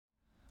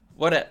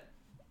What a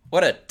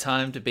what a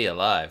time to be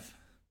alive.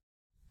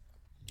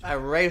 I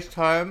raced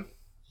home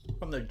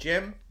from the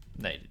gym.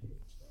 No,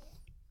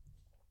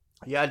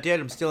 Yeah, I did.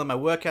 I'm still in my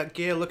workout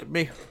gear. Look at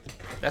me.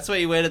 that's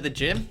what you wear to the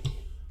gym?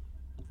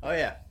 Oh,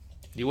 yeah.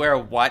 You wear a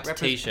white Repres-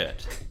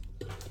 t-shirt.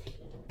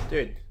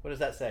 Dude, what does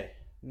that say?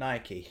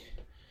 Nike.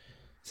 It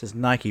says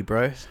Nike,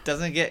 bro.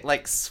 Doesn't it get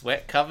like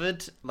sweat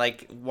covered?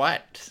 Like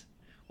white.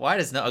 White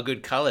is not a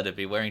good color to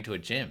be wearing to a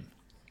gym.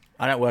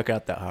 I don't work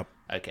out that hard.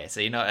 Okay, so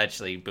you're not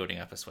actually building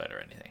up a sweat or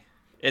anything.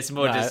 It's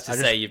more No, just to I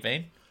say just- you've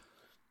been.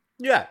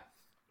 Yeah.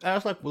 I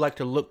just like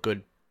to look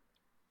good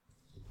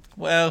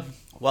Well,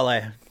 while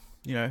I,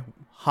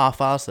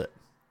 half-ass it.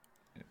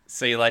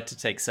 so you like to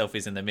take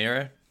selfies in the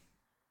mirror?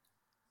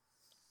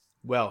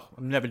 Well,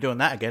 I'm never doing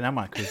that again, am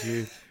I? Because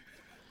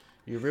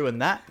you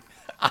ruined that.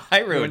 I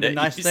ruined a it.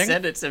 nice You thing?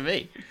 sent it to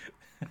me.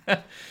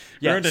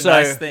 Yeah, Ruined a so-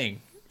 nice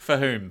thing. For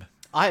whom?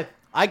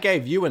 I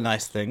gave you a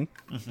nice thing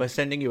by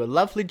sending you a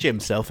lovely gym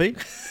selfie.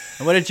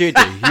 And what did you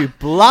do? You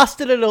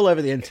blasted it all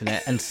over the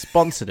internet and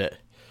sponsored it.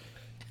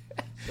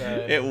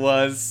 So, It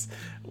was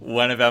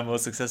one of our more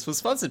successful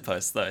sponsored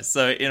posts, though.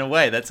 So in a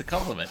way, that's a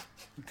compliment.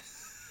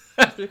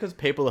 it's because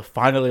people are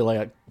finally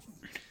like,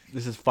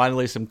 this is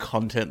finally some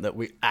content that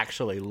we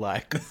actually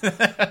like.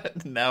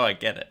 Now I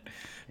get it.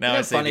 Now I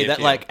It's see funny the that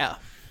appeal. like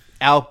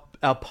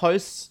our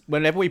posts,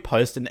 whenever we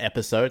post an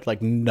episode,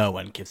 like no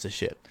one gives a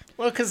shit.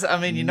 Well, because I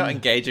mean, you're not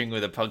engaging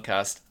with a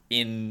podcast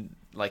in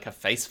like a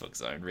Facebook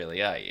zone,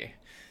 really, are you?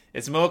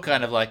 It's more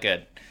kind of like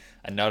a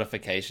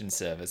notification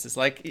service. It's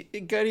like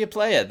go to your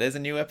player. There's a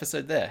new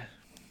episode there.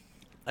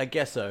 I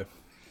guess so.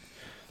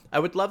 I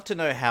would love to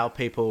know how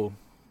people.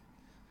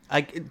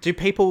 Do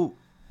people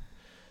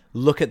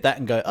look at that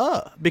and go,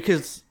 oh,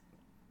 because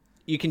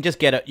you can just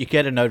get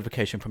a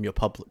notification from your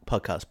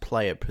podcast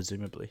player,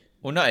 presumably.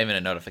 Well, not even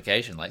a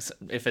notification. Like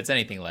if it's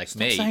anything like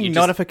me, Saying you just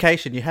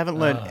notification, you haven't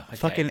learned okay,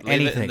 fucking leave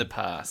anything. it in the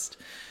past.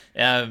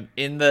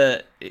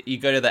 You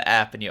go to the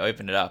app and you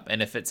open it up,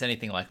 and if it's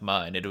anything like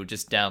mine, it'll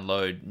just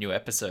download new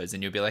episodes,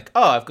 and you'll be like,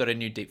 "Oh, I've got a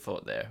new Deep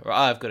Thought there," or "Oh,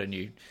 I've got a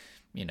new,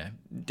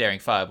 Daring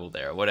Fireball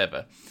there," or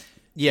whatever.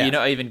 Yeah, You're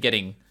not even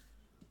getting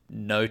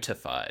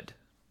notified.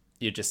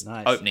 You're just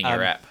Nice. opening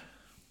your app.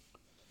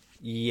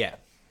 yeah.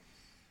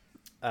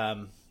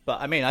 But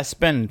I mean, I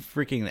spend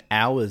freaking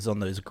hours on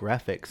those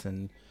graphics,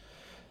 and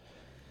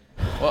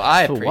Well,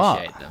 I For what?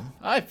 appreciate them.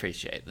 I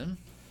appreciate them.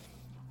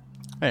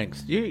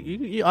 thanks.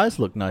 Your eyes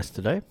look nice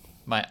today.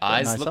 My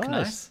eyes Nice look eyes.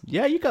 nice.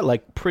 Yeah, you got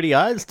like pretty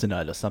eyes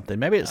tonight or something.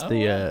 Maybe it's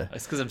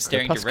It's because I'm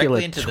staring crepuscular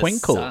directly into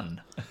twinkle. the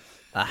sun.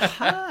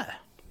 Aha.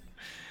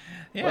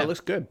 Yeah. Well, it looks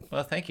good.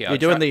 Well, thank you. You're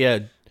doing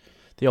the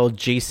old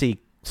GC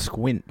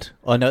squint.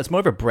 Oh no, it's more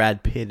of a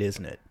Brad Pitt,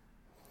 isn't it?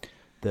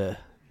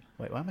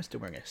 Wait, why am I still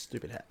wearing a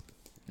stupid hat?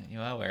 You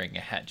are wearing a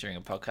hat during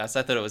a podcast.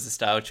 I thought it was a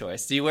style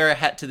choice. Do you wear a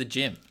hat to the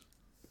gym?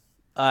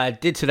 I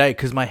did today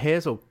because my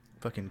hair's all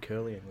fucking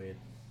curly and weird.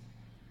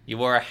 You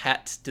wore a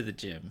hat to the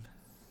gym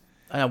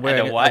And I'm and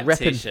wearing a white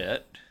repping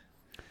t-shirt.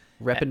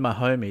 my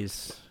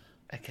homies.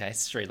 Okay,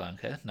 Sri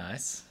Lanka,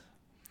 nice.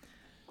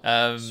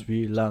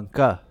 Sri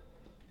Lanka.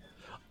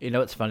 You know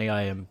what's funny?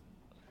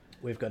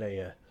 We've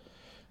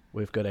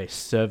got a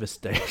service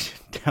station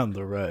down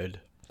the road,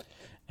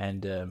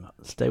 and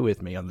stay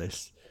with me on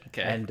this.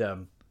 Okay.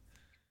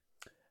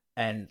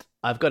 And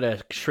I've got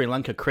a Sri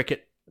Lanka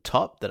cricket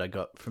top that I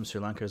got from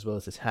Sri Lanka as well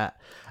as this hat.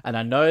 And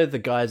I know the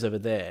guys over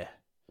there,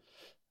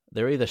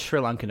 they're either Sri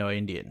Lankan or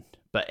Indian.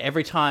 But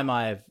every time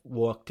I've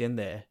walked in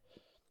there,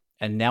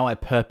 and now I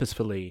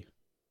purposefully,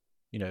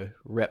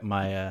 rep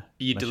my. You my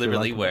Sri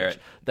deliberately Lankan wear watch.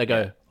 it. They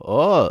go,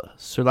 "Oh,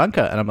 Sri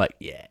Lanka," and I'm like,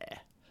 "Yeah,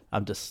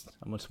 I'm just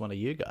one of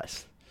you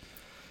guys."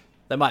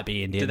 They might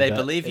be Indian. Do they but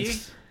believe you?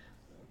 it's-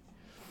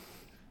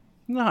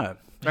 No,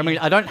 I mean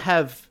I don't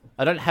have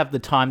the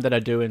time that I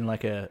do in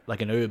like an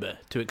Uber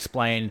to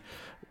explain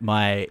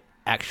my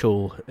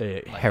actual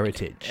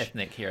heritage.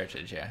 Ethnic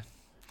heritage, yeah.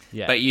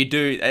 Yeah, But you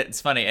do.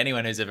 It's funny.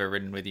 Anyone who's ever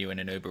ridden with you in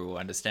an Uber will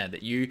understand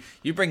that you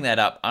bring that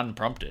up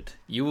unprompted.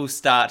 You will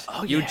start.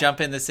 You'll yeah.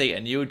 jump in the seat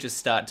and you'll just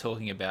start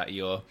talking about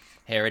your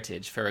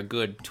heritage for a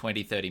good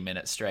 20, 30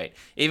 minutes straight.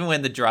 Even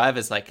when the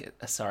driver's like,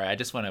 "Sorry, I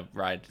just want to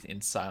ride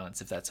in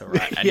silence if that's all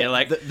right," and Yeah, you're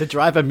like, the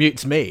driver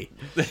mutes me.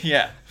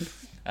 "Yeah."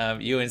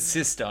 You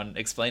insist on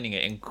explaining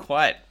it in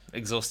quite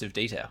exhaustive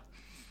detail.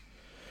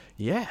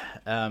 Yeah,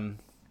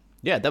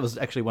 yeah, that was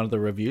actually one of the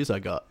reviews I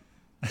got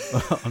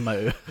on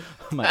my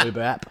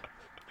Uber app.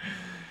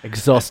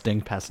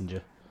 Exhausting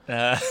passenger.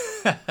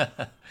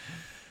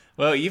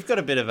 Well, you've got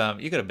a bit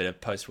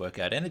of post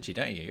workout energy,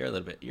 don't you? You're a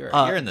little bit. You're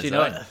in the do you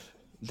zone. know what?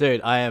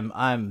 Dude, I'm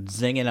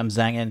zinging, I'm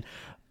zanging.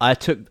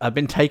 I've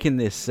been taking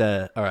this.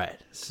 All right,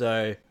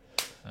 so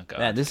Oh, God.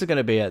 man, this is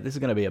gonna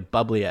be a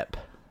bubbly app.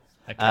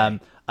 Okay.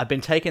 I've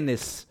been taking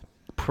this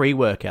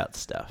pre-workout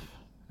stuff.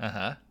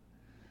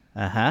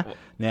 Uh-huh.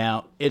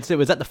 Now it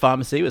was at the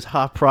pharmacy. It was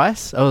half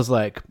price. I was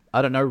like,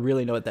 I don't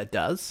really know what that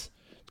does.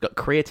 It's got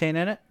creatine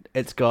in it.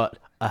 It's got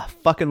a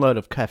fucking load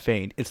of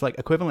caffeine. It's like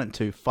equivalent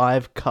to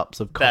 5 cups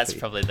of coffee. That's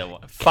probably the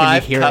one. Can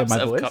you 5 hear it in cups my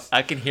of voice? coffee.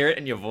 I can hear it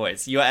in your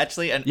voice. You're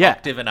actually an Yeah.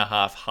 octave and a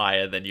half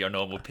higher than your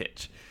normal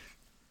pitch.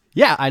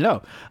 Yeah, I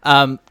know.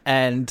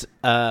 And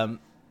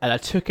I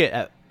took it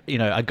at,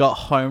 I got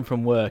home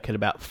from work at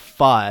about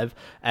 5,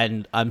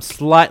 and you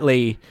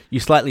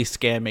slightly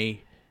scare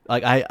me.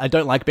 Like, I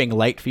don't like being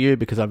late for you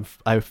because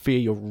I fear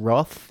your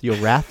wrath. No,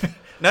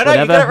 you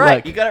whatever. got it right.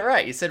 Like, You got it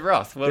right. You said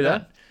Roth. Well Did I?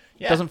 done.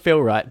 Yeah. doesn't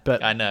feel right,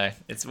 but I know.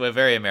 We're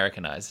very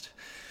Americanized.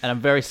 and I'm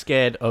very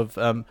scared of.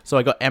 So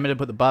I got Emma to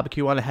put the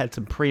barbecue on. I had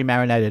some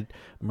pre-marinated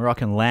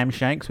Moroccan lamb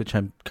shanks, which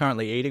I'm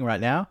currently eating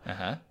right now.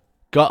 Uh-huh.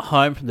 Got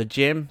home from the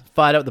gym,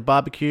 fired up the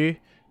barbecue,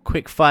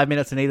 quick 5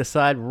 minutes on either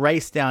side,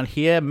 raced down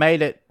here,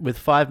 made it with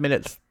 5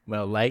 minutes,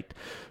 late,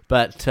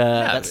 but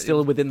that's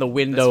still within the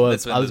window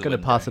that's of. I was within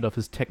going the to pass window. it off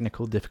as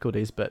technical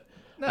difficulties, but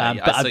No, but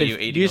I saw I've been you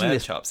eating using lamb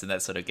this chops, and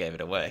that sort of gave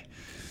it away.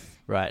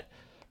 right.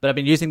 But I've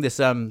been using this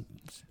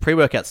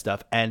pre-workout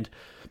stuff, and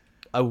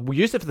I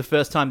used it for the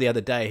first time the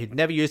other day. Had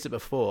never used it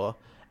before,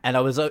 and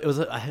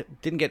I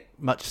didn't get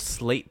much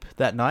sleep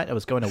that night. I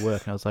was going to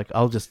work, and I was like,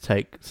 I'll just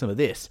take some of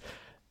this.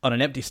 On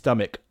an empty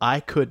stomach, I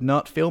could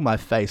not feel my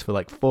face for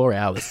like 4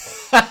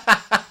 hours.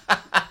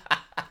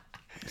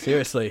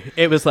 Seriously,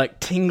 it was like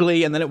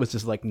tingly, and then it was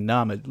just like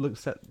numb. It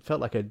felt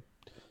like I'd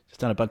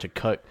just done a bunch of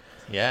coke.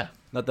 Yeah.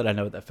 Not that I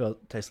know what that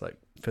tastes like,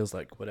 feels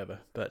like, whatever.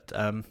 But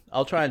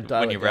I'll try and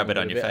dial When you it rub down it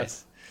a on your bit.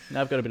 face. Now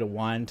I've got a bit of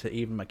wine to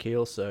even my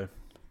keel, so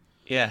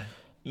Yeah.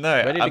 No,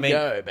 Ready to I mean,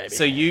 go, baby.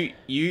 so you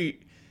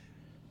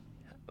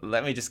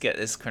let me just get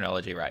this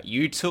chronology right.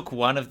 You took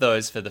one of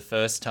those for the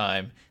first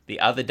time the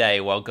other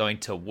day while going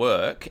to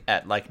work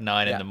at like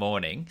 9 in Yeah. the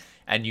morning,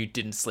 and you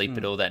didn't sleep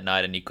at all that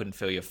night and you couldn't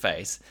feel your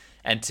face.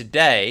 And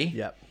today,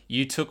 Yep.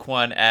 you took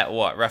one at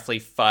what, roughly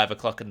 5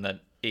 o'clock in the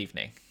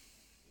evening.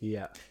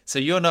 yeah. So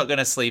you're not going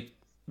to sleep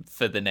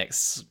for the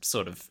next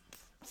sort of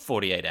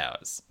 48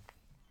 hours.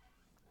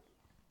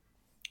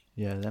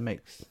 Yeah, that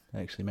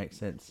actually makes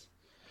sense.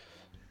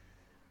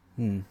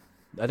 I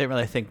didn't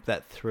really think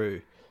that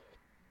through.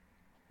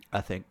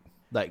 I think,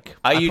 like...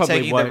 Are I you probably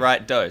taking the won't-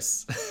 right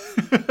dose?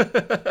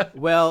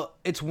 Well,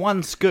 it's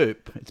 1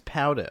 scoop. It's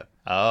powder.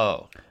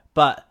 Oh.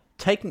 But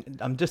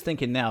I'm just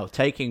thinking now,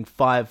 drinking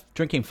 5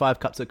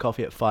 cups of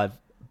coffee at 5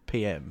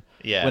 p.m.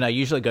 Yeah. when I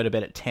usually go to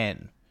bed at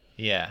 10.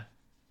 Yeah.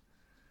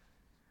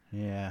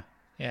 Yeah.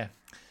 Yeah.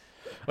 I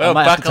Well,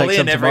 might have to buckle take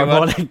in, some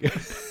tomorrow everyone. morning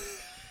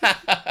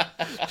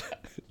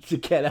to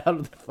get out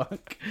of the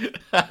funk.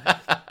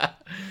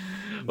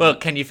 Well,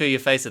 can you feel your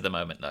face at the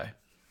moment, though?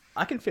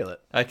 I can feel it.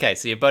 Okay,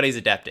 so your body's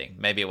adapting.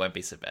 Maybe it won't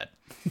be so bad.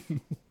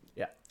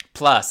 Yeah.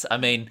 Plus, I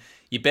mean,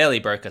 you barely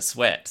broke a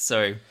sweat,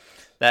 so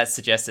that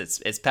suggests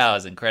its power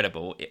is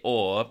incredible.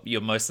 Or you're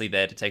mostly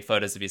there to take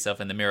photos of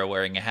yourself in the mirror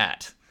wearing a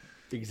hat.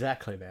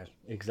 Exactly, man.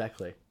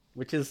 Exactly.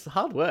 Which is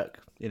hard work,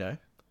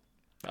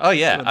 Oh,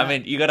 yeah. Doing I that.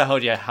 mean, you got to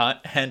hold your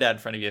hand out in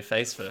front of your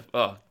face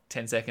for,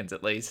 10 seconds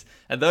at least.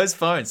 And those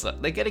phones,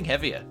 they're getting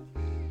heavier.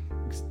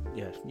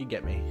 Yeah, you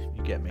get me.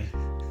 You get me.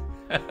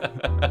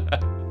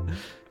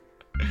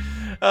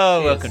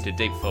 Oh, Cheers. welcome to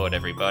Deep Forward,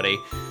 everybody.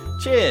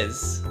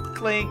 Cheers.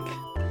 Clink.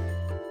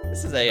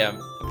 This is a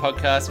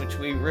podcast which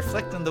we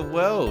reflect on the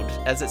world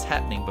as it's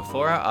happening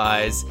before our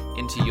eyes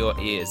into your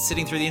ears.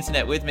 Sitting through the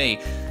internet with me,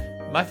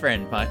 my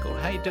friend Michael.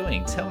 How you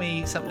doing? Tell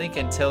me something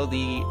and tell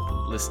the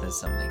listeners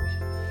something.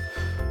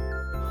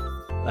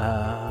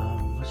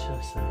 What should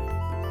I say?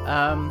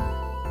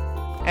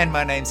 And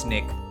my name's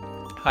Nick.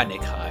 Hi,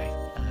 Nick. Hi.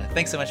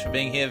 Thanks so much for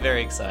being here.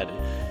 Very excited.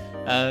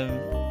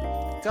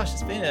 Gosh,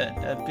 it's been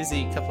a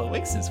busy couple of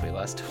weeks since we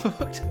last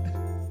talked.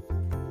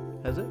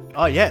 Has it?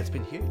 Oh, yeah, it's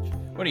been huge.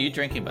 What are you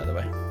drinking, by the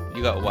way?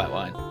 You got white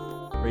wine.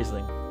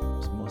 Riesling,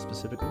 more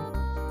specifically.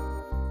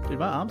 Dude,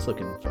 my arm's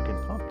looking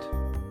fucking pumped.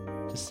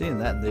 Just seeing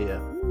that in the...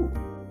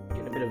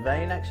 getting a bit of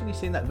vein action. You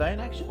seen that vein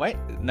action? Wait,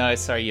 no,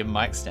 sorry, your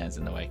mic stands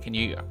in the way. Can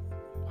you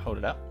hold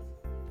it up?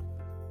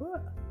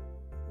 What?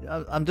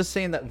 I'm just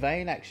seeing that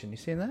vein action. You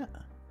seen that?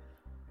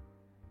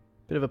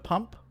 Bit of a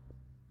pump.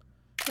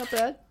 Not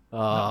bad.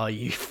 Oh,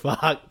 you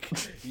fuck.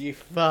 You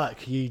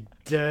fuck. You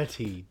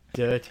dirty,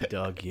 dirty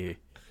dog, you.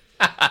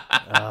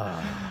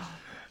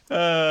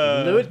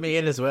 Lured me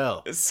in as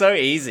well. So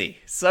easy.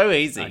 So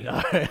easy.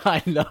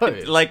 I know.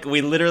 Like,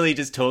 we literally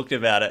just talked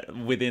about it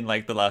within,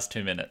 like, the last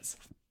 2 minutes.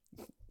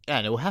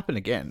 And it will happen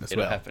again as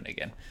It'll well. happen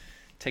again.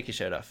 Take your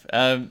shirt off.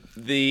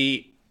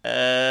 The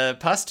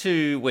past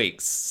 2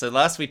 weeks, so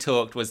last we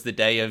talked was the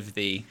day of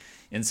the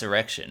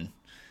insurrection.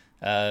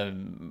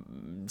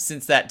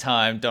 Since that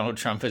time, Donald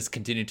Trump has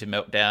continued to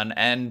melt down,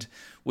 and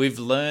we've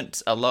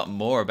learnt a lot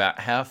more about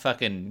how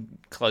fucking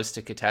close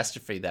to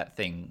catastrophe that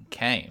thing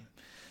came.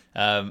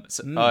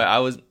 I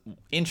was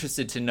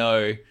interested to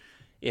know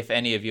if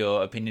any of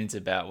your opinions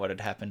about what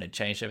had happened had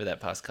changed over that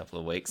past couple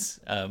of weeks.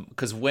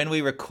 Because when we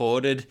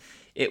recorded,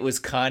 it was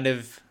kind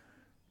of...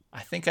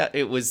 I think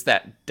it was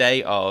that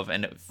day of,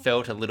 and it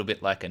felt a little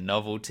bit like a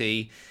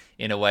novelty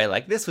in a way.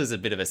 Like, this was a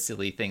bit of a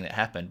silly thing that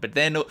happened. But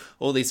then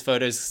all these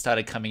photos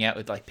started coming out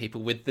with like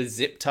people with the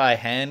zip tie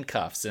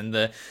handcuffs and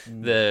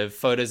the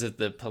photos of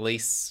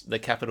the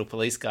Capitol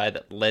Police guy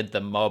that led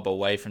the mob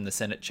away from the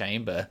Senate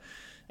chamber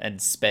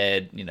and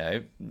spared,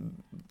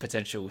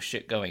 potential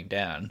shit going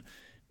down.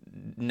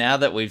 Now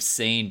that we've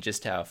seen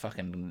just how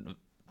fucking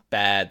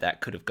bad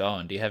that could have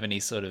gone, do you have any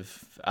sort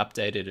of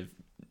updated,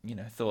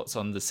 thoughts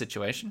on the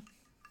situation?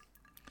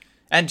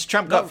 And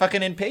Trump got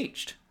fucking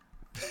impeached.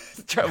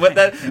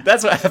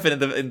 That's what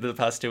happened in the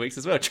past 2 weeks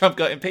as well. Trump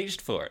got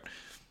impeached for it.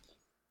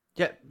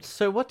 Yeah.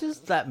 So what does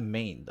that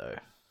mean, though?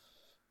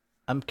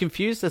 I'm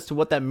confused as to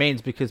what that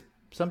means, because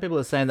some people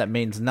are saying that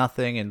means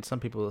nothing, and some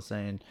people are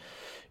saying,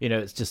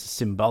 it's just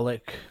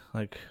symbolic.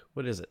 Like,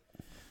 what is it?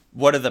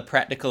 What are the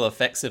practical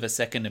effects of a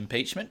second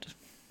impeachment?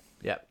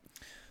 Yeah.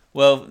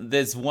 Well,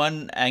 there's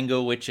one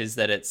angle, which is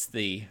that it's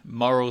the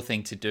moral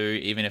thing to do,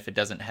 even if it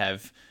doesn't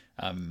have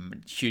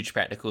huge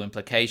practical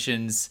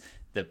implications.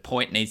 The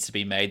point needs to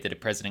be made that a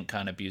president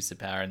can't abuse the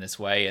power in this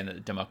way, and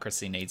that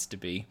democracy needs to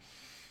be,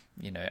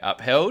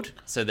 upheld.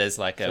 So there's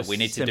we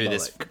need to do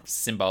this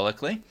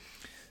symbolically.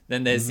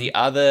 Then there's the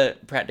other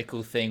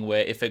practical thing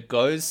where if it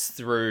goes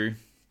through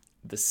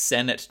the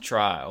Senate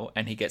trial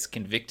and he gets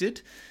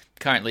convicted,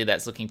 currently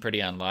that's looking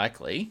pretty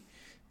unlikely,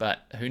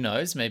 but who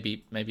knows?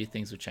 Maybe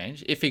things will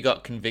change. If he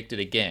got convicted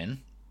again,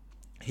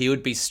 he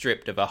would be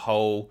stripped of a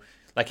whole...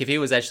 Like, if he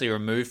was actually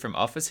removed from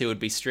office, he would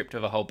be stripped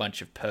of a whole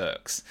bunch of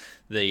perks.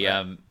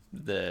 I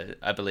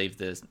believe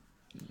the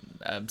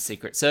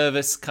Secret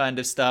Service kind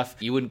of stuff.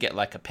 You wouldn't get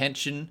like a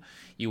pension.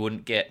 You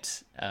wouldn't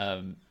get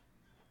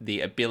the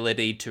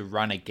ability to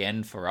run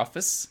again for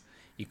office.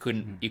 You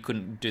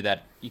couldn't do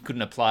that. You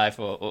couldn't apply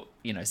for, or,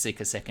 seek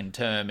a second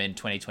term in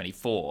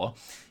 2024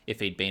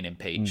 if he'd been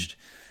impeached.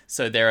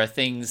 So there are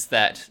things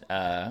that...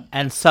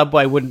 and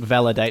Subway wouldn't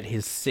validate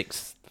his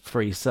 6th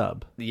free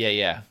sub.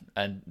 Yeah.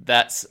 And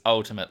that's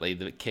ultimately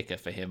the kicker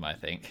for him, I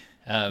think.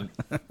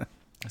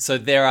 So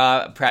there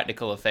are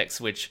practical effects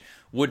which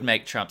would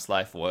make Trump's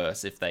life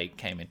worse if they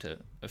came into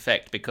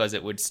effect, because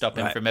it would stop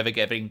him from ever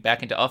getting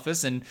back into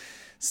office and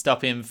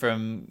stop him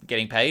from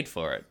getting paid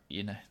for it.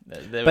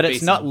 But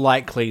it's not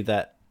likely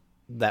that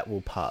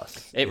will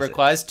pass. It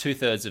requires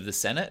 2/3 of the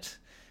Senate,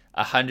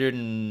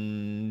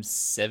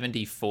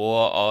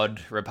 174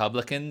 odd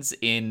Republicans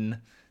in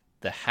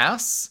the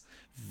House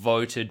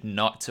voted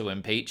not to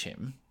impeach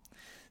him.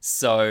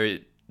 So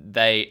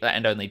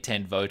and only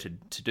 10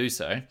 voted to do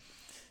so.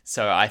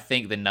 So I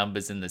think the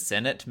numbers in the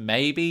Senate,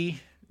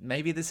 maybe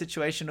the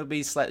situation will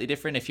be slightly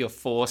different if you're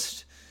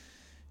forced.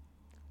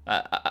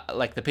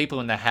 Like the people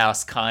in the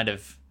House the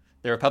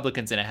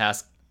Republicans in the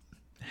House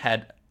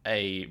had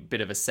a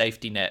bit of a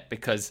safety net,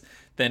 because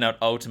they're not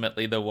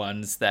ultimately the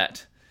ones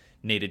that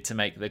needed to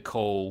make the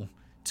call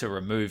to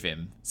remove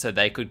him. So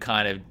they could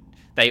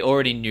they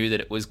already knew that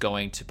it was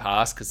going to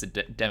pass because the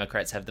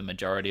Democrats have the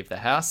majority of the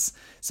House.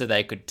 So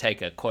they could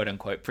take a quote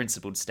unquote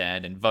principled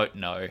stand and vote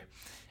no,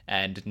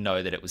 and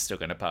know that it was still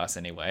going to pass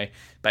anyway,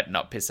 but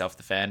not piss off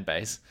the fan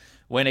base.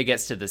 When it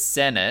gets to the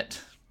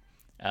Senate,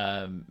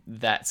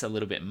 that's a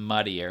little bit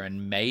muddier,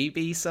 and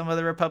maybe some of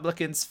the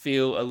Republicans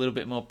feel a little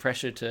bit more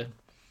pressure to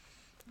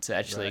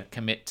actually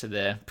commit to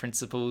their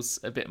principles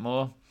a bit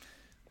more,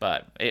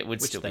 but it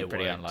would still be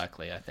pretty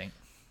unlikely, I think.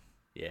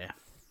 Yeah.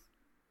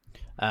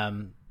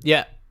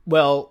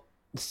 Well,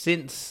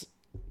 since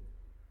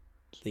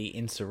the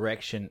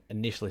insurrection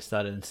initially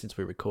started and since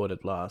we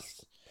recorded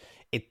last,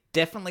 it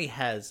definitely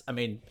has. I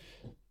mean,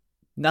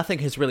 nothing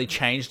has really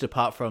changed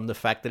apart from the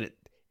fact that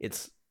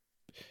it's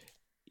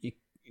you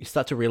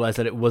start to realize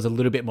that it was a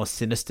little bit more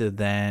sinister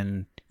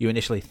than you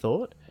initially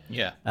thought.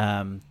 Yeah.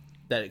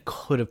 That it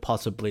could have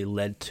possibly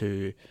led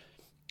to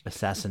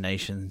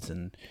assassinations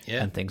and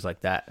things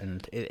like that,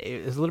 and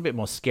it was a little bit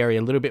more scary,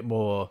 a little bit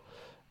more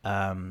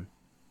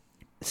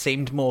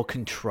seemed more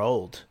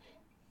controlled,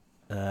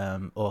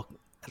 or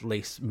at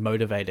least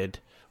motivated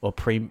or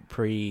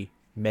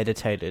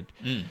premeditated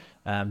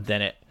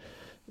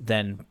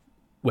than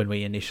when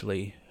we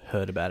initially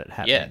heard about it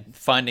happening. Yeah,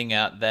 finding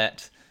out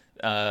that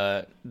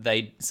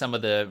some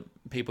of the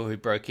people who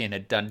broke in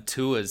had done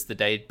tours the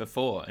day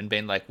before and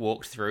been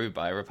walked through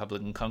by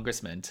Republican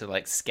congressmen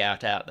to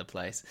scout out the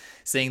place,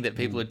 seeing that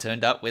people had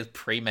turned up with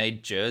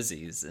pre-made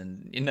jerseys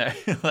and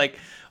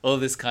all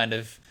this kind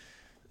of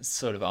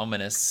sort of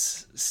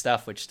ominous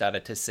stuff which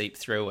started to seep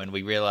through, and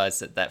we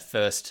realized that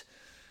first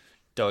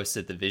dose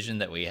of the vision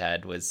that we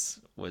had was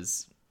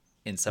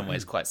in some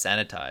ways quite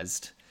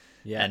sanitized.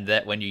 Yeah. And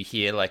that when you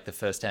hear the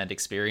first-hand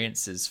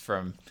experiences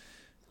from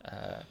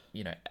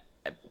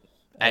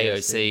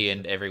AOC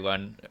and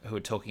everyone who are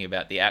talking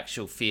about the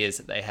actual fears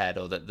that they had,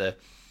 or that the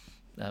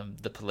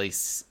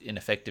police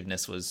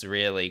ineffectiveness was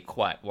really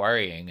quite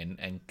worrying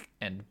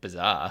and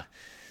bizarre,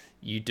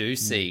 you do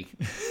see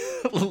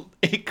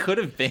it could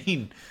have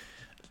been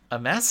a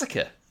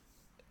massacre.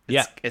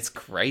 It's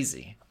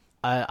crazy.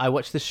 I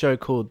watched this show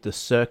called The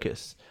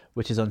Circus,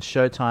 which is on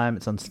Showtime.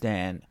 It's on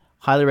Stan.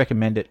 Highly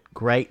recommend it.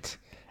 Great.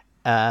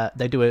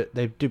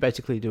 They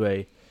basically do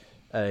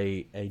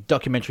a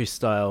documentary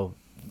style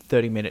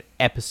 30-minute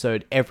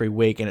episode every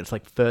week, and it's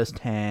like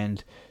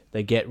firsthand.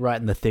 They get right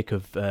in the thick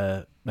of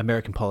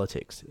American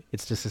politics.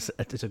 It's just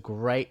it's a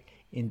great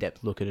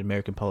in-depth look at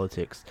American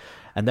politics,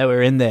 and they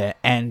were in there,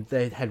 and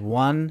they had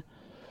one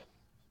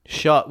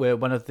shot where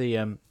one of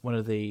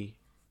the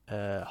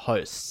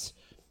hosts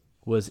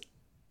was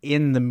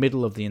in the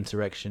middle of the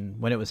insurrection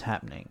when it was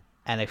happening,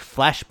 and a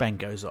flashbang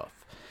goes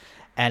off,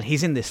 and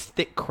he's in this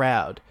thick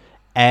crowd,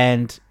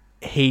 and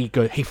he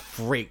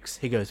freaks,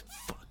 he goes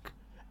fuck,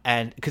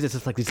 and because it's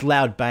just like this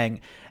loud bang,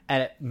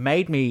 and it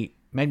made me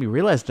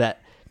realize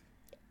that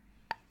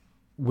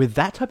with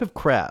that type of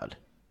crowd,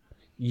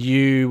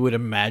 you would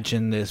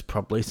imagine there's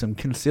probably some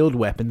concealed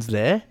weapons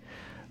there,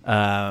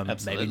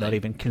 maybe not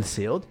even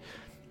concealed.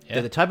 Yeah.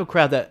 They're the type of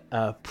crowd that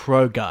are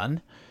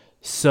pro-gun.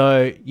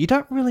 So you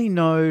don't really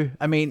know.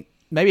 I mean,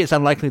 maybe it's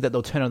unlikely that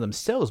they'll turn on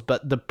themselves,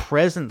 but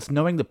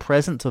knowing the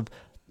presence of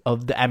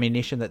the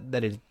ammunition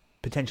that is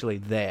potentially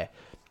there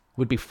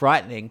would be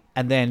frightening.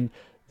 And then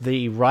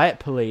the riot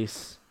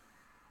police,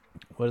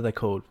 what are they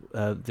called?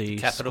 The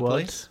Capitol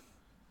Police?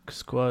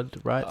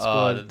 Riot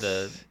squad.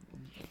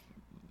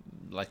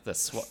 Like the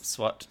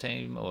SWAT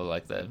team, or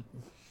like the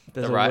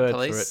There's a riot word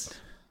police? for it.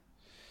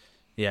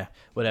 Yeah,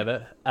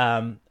 whatever.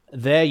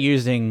 They're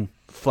using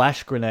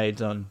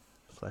flashbangs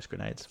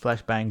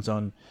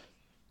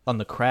on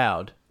the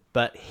crowd,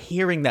 but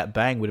hearing that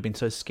bang would have been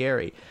so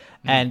scary.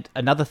 And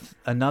another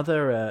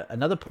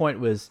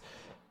point was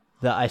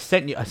that I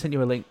sent you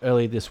a link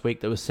earlier this week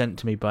that was sent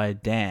to me by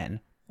Dan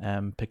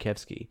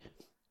Pekevsky,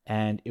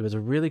 and it was a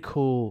really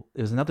cool.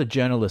 It was another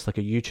journalist, like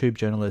a YouTube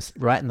journalist,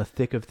 right in the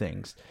thick of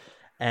things,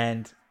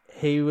 and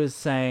he was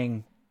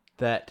saying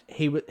that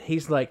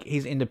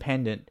he's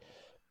independent,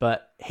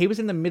 but he was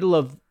in the middle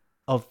of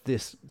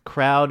this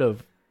crowd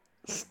of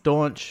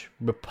staunch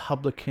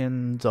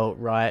Republicans,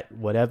 alt-right,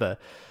 whatever,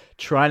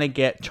 trying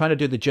to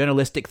do the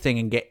journalistic thing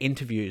and get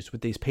interviews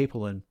with these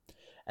people, and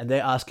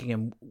they're asking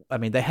him. I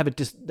mean, they have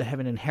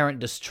an inherent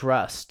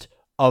distrust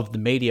of the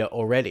media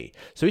already,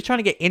 so he's trying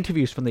to get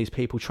interviews from these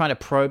people, trying to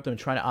probe them,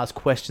 trying to ask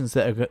questions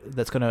that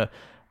is going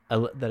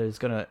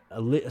to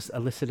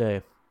elicit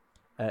a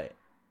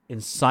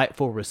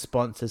insightful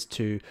response as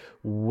to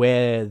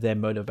where their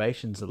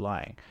motivations are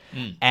lying.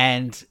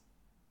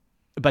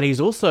 But he's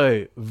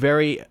also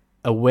very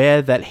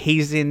aware that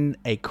he's in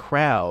a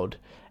crowd,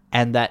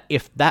 and that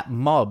if that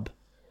mob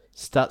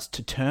starts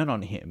to turn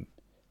on him,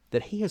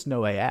 that he has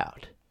no way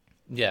out.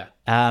 Yeah.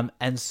 And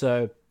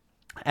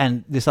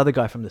this other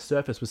guy from The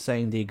Surface was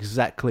saying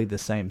exactly the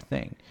same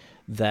thing,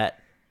 that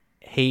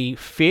he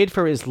feared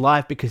for his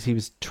life because he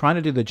was trying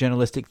to do the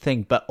journalistic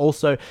thing, but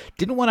also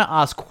didn't want to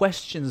ask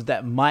questions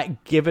that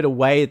might give it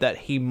away that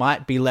he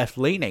might be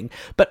left-leaning.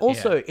 But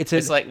also,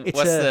 it's like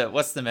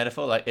what's the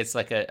metaphor? Like, it's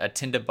like a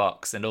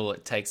tinderbox, and all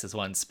it takes is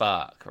one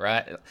spark,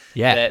 right?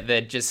 Yeah,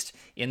 they're just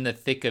in the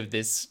thick of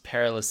this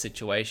perilous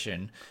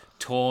situation,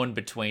 torn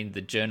between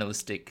the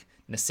journalistic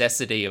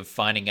necessity of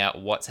finding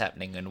out what's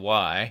happening and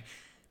why,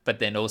 but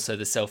then also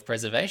the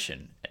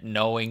self-preservation,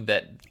 knowing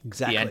that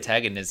the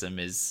antagonism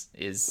is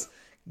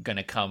going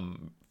to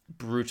come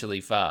brutally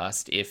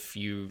fast if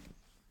you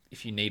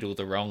needle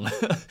the wrong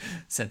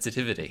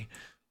sensitivity.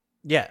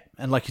 Yeah,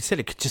 and like you said,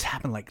 it could just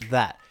happen like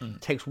that.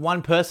 It takes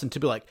one person to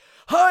be like,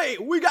 "Hey,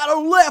 we got a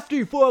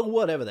lefty for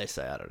whatever they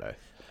say." I don't know.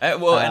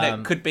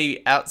 And it could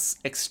be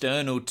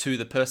external to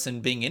the person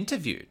being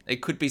interviewed.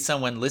 It could be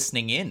someone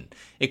listening in.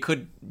 It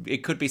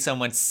could be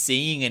someone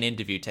seeing an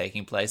interview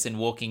taking place and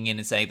walking in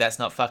and saying, "That's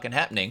not fucking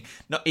happening."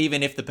 Not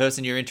even if the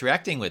person you're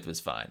interacting with was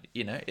fine.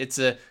 You know,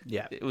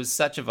 it was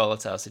such a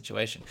volatile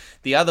situation.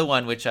 The other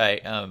one, which I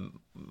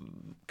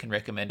can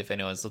recommend if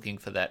anyone's looking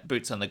for that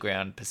boots on the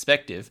ground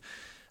perspective,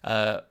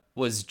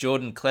 was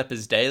Jordan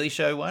Klepper's Daily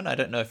Show one. I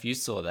don't know if you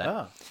saw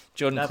that.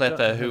 Jordan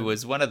Klepper, who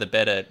was one of the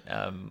better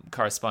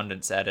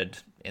correspondents added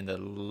in the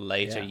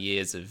later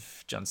years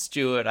of Jon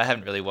Stewart. I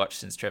haven't really watched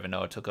since Trevor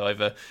Noah took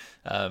over,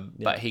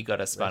 but he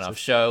got a spun-off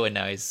show, and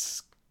now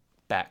he's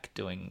back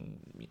doing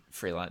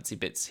freelancey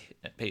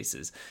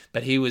pieces.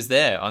 But he was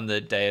there on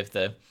the day of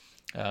the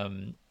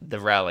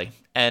rally,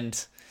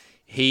 and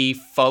he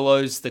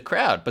follows the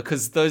crowd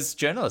because those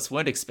journalists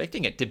weren't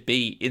expecting it to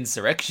be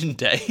Insurrection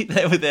Day.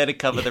 They were there to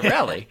cover the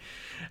rally.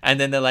 And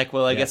then they're like,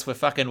 well, I guess we're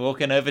fucking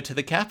walking over to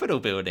the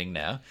Capitol building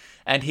now.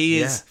 And he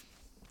is...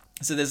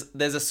 So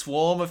there's a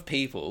swarm of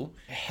people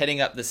heading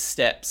up the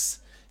steps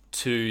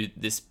to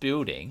this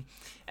building,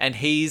 and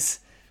he's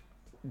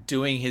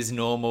doing his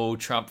normal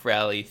Trump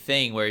rally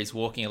thing where he's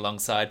walking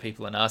alongside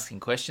people and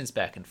asking questions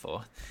back and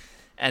forth.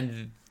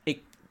 And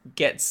it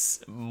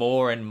gets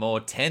more and more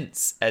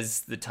tense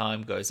as the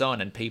time goes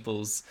on, and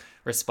people's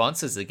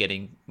responses are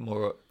getting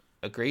more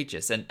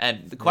egregious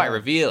and quite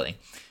revealing.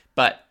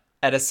 But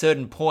at a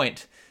certain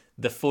point,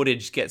 the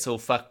footage gets all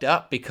fucked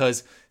up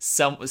because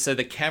so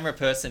the camera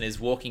person is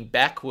walking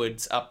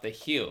backwards up the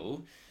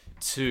hill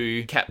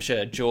to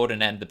capture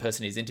Jordan and the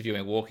person he's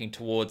interviewing walking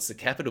towards the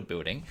Capitol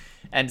building,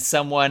 and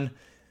someone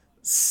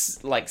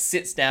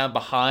sits down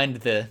behind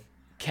the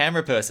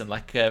camera person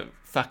like a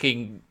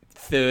fucking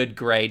third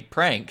grade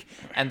prank,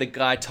 and the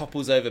guy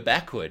topples over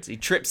backwards. He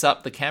trips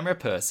up the camera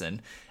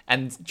person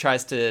and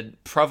tries to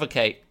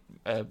provocate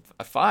a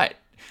fight.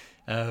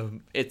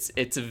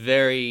 It's a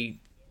very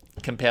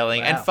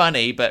compelling and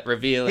funny, but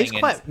revealing He's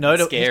quite and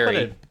scary.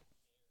 He's quite a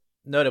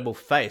notable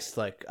face.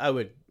 Like that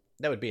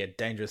would be a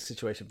dangerous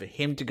situation for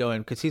him to go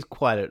in because he's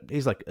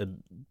like a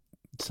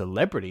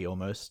celebrity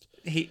almost.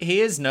 He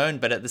is known,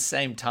 but at the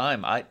same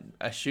time, I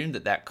assume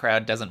that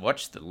crowd doesn't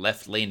watch the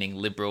left-leaning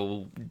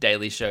liberal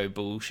Daily Show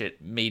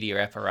bullshit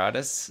media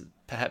apparatus.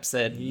 Perhaps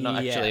they're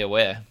not actually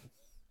aware.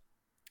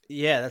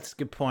 Yeah, that's a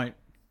good point.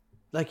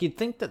 Like, you'd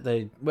think that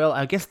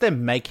I guess they're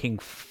making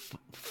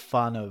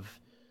fun of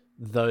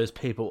those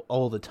people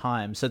all the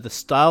time. So the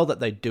style that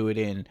they do it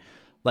in,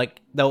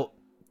 like,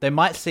 they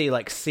might see,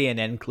 like,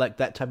 CNN, like,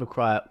 that type of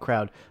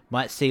crowd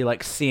might see,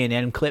 like,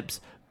 CNN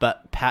clips,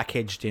 but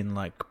packaged in,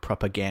 like,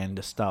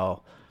 propaganda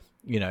style,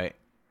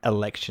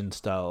 election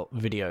style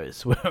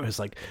videos where it was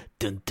like,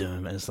 dun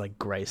dun, and it's like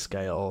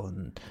grayscale,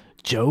 and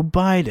Joe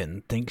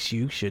Biden thinks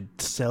you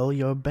should sell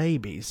your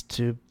babies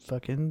to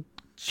fucking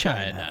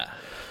China.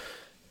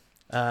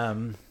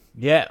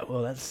 Yeah,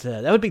 well,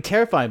 that would be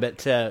terrifying,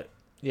 but I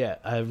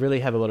really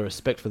have a lot of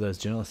respect for those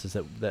journalists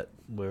that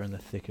were in the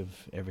thick of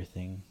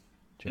everything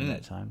during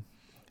that time.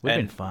 Would have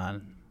been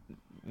fun.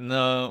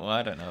 No,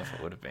 I don't know if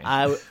it would have been.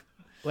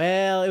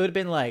 Well, it would have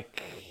been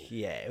like,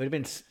 it would have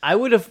been.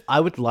 I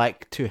would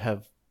like to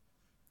have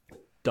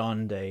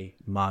donned a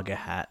MAGA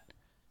hat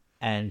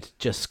and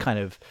just kind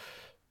of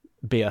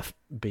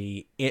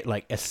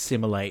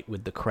assimilate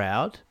with the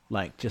crowd,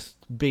 like just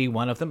be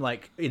one of them,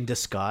 like in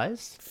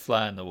disguise,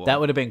 fly on the wall. That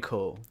would have been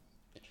cool.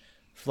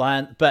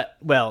 Not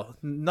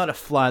a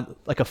fly,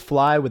 like a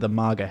fly with a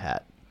MAGA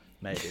hat,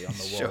 maybe on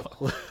the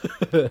wall.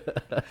 Sure.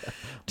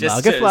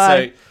 MAGA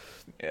fly.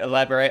 So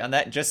elaborate on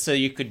that, just so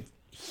you could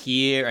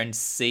hear and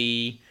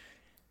see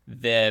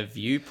their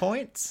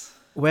viewpoints.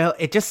 Well,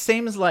 it just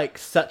seems like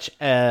such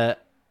a.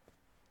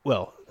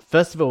 Well,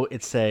 first of all,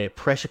 it's a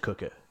pressure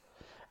cooker.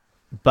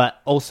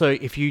 But also,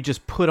 if you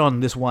just put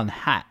on this one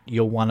hat,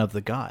 you're one of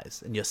the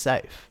guys and you're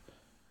safe.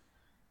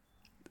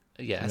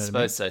 Yeah, I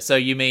suppose so. So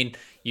you mean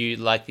you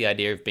like the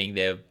idea of being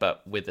there,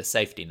 but with a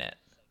safety net?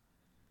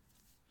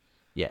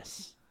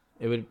 Yes,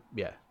 it would.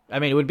 Yeah, I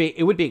mean, it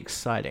would be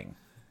exciting.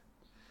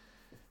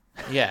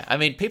 Yeah, I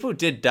mean, people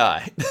did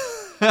die,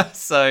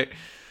 so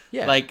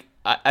yeah. Like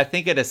I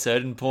think at a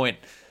certain point,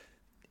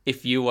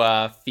 if you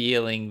are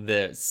feeling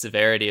the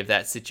severity of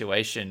that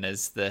situation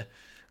as the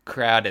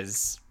crowd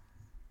is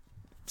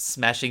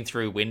smashing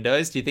through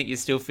windows, do you think you're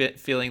still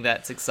feeling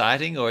that's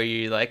exciting, or are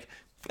you like,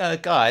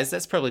 guys,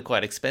 that's probably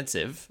quite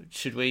expensive,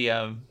 should we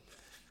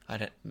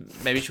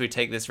maybe should we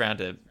take this round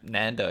to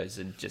Nando's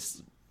and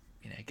just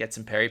get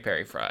some peri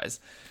fries?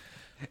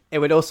 It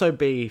would also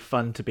be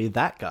fun to be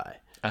that guy,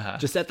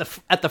 just at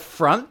the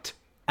front,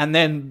 and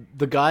then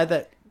the guy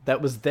that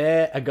was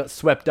there and got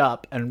swept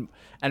up and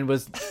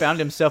found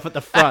himself at the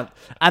front,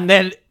 and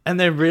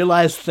then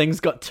realized things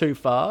got too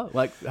far,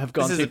 like have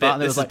gone too far.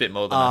 This is a bit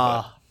more than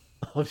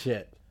oh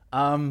shit.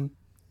 Does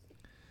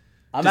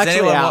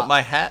anyone want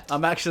my hat?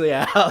 I'm actually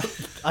out.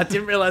 I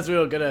didn't realize we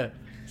were gonna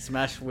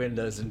smash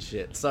windows and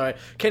shit. Sorry.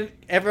 Can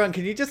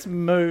you just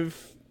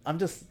move? I'm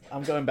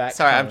going back.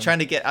 Sorry, home. I'm trying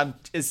to get.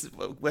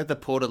 We're the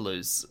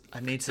Portaloos.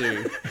 I need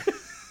to.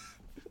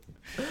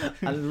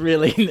 I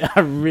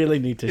really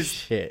need to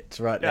shit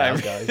right now,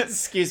 guys.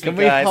 Excuse me, Can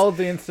guys. we hold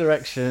the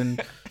insurrection?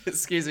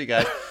 Excuse me,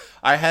 guys.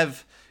 I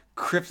have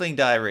crippling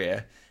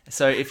diarrhea.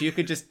 So if you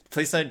could just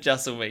please don't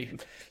jostle me,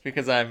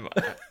 because I'm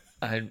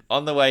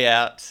on the way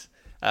out.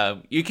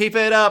 You keep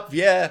it up,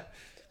 yeah.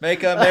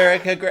 Make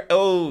America great.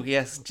 Oh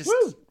yes, just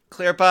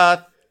clear a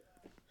path.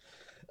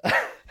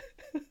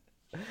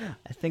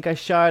 I think I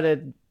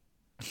sharded.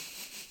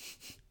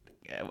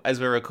 As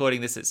we're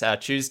recording this, it's our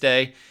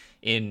Tuesday.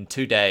 In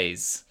 2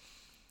 days,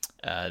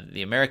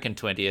 the American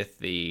 20th,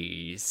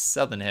 the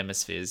Southern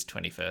Hemisphere's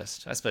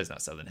 21st. I suppose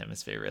not Southern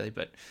Hemisphere really,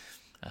 but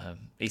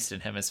Eastern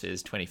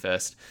Hemisphere's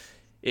 21st.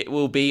 It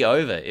will be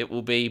over. It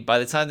will be, by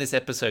the time this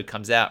episode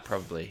comes out,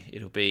 probably,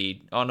 it'll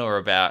be on or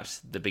about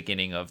the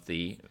beginning of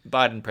the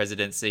Biden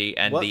presidency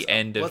and the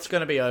end of... What's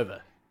going to be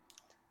over?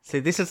 See,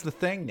 this is the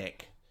thing,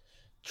 Nick.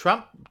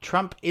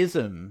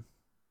 Trumpism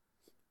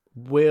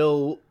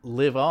will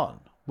live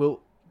on.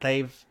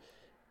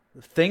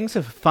 Things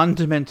have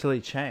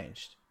fundamentally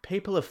changed.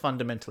 People have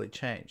fundamentally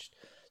changed.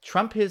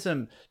 Trump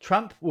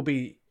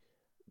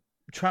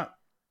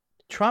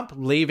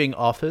leaving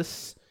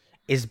office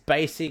is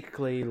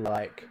basically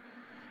like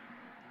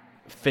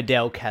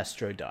Fidel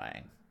Castro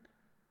dying.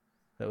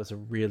 That was a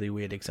really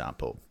weird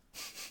example.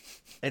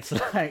 It's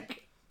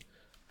like,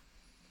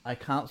 I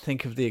can't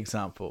think of the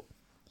example,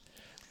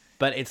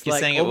 but it's You're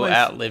like saying it will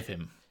outlive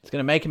him. It's going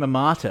to make him a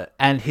martyr,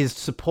 and his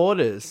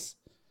supporters.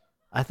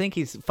 I think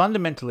he's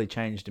fundamentally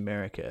changed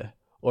America,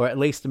 or at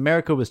least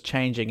America was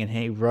changing, and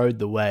he rode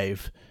the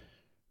wave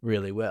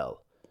really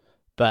well.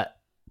 But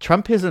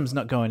Trumpism's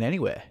not going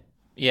anywhere.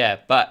 Yeah,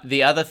 but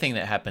the other thing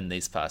that happened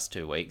these past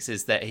 2 weeks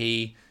is that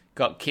he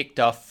got kicked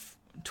off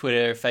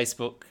Twitter,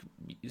 Facebook,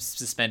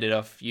 suspended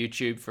off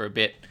YouTube for a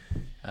bit.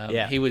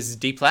 Yeah. He was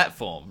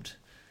deplatformed.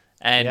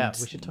 And Yeah,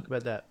 we should talk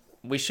about that.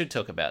 we should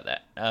talk about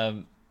that.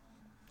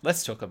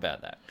 Let's talk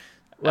about that.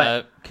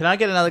 Wait, can I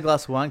get another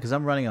glass of wine? Because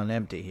I'm running on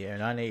empty here,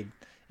 and I need.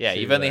 Yeah,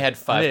 you've only had I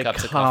 5 need cups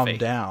to of coffee. Calm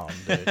down,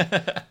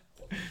 dude.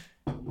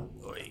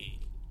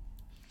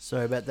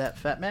 Sorry about that,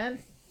 fat man.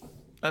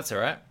 That's all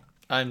right.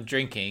 I'm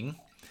drinking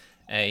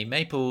a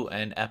maple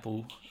and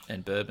apple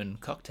and bourbon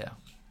cocktail.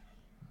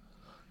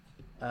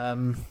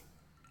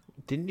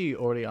 Didn't you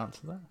already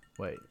answer that?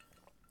 Wait.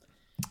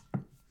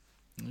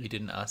 You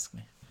didn't ask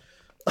me.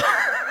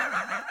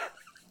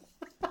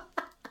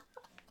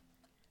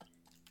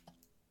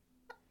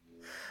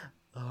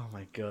 Oh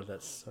my god,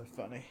 that's so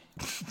funny.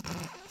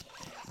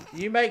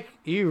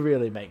 You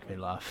really make me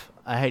laugh.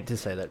 I hate to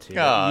say that to you.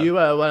 God. You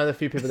are one of the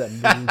few people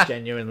that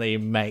genuinely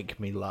make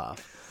me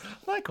laugh.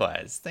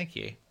 Likewise. Thank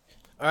you.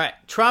 All right,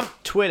 Trump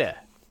Twitter.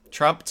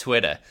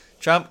 Twitter.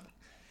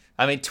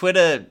 I mean,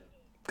 Twitter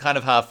kind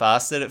of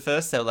half-assed it at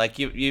first. They were like,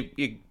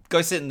 you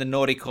go sit in the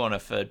naughty corner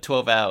for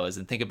 12 hours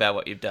and think about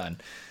what you've done.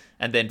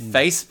 And then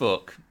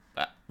Facebook,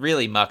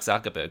 really Mark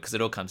Zuckerberg, because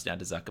it all comes down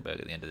to Zuckerberg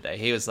at the end of the day.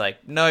 He was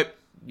like, nope,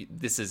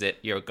 this is it.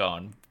 You're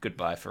gone.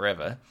 Goodbye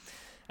forever.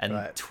 And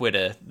Right.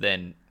 Twitter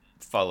then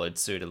followed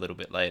suit a little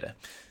bit later.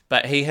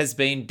 But he has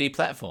been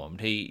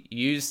deplatformed. He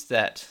used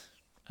that,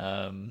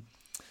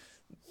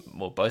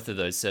 both of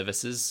those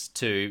services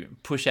to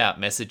push out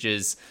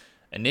messages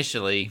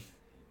initially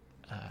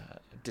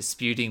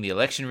disputing the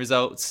election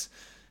results,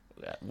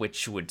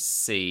 which would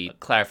see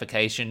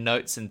clarification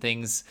notes and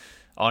things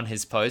on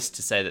his post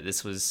to say that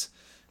this was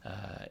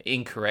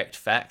incorrect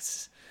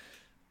facts,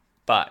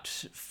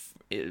 but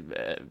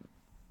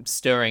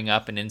stirring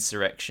up an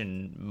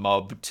insurrection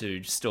mob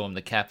to storm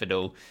the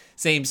Capitol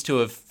seems to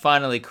have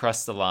finally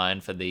crossed the line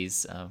for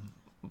these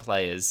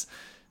players,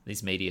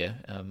 these media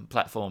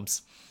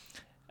platforms.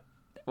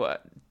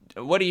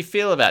 What do you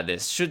feel about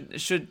this?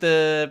 Should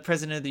the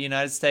President of the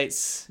United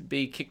States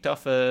be kicked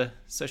off a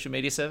social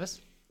media service?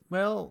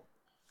 Well,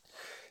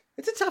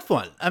 it's a tough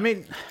one. I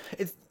mean,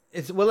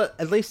 it's well,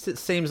 at least it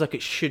seems like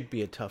it should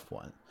be a tough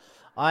one.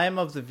 I am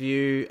of the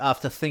view,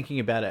 after thinking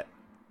about it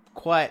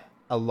quite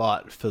a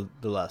lot for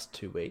the last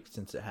 2 weeks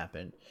since it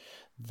happened,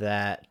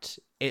 that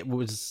it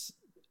was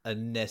a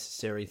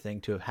necessary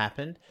thing to have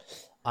happened.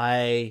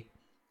 I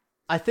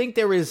think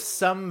there is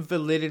some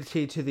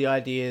validity to the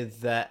idea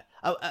that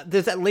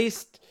it's at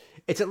least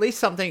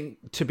something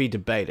to be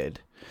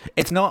debated.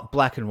 It's not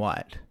black and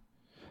white,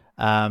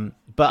 but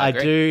I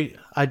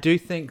do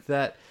think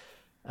that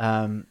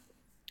there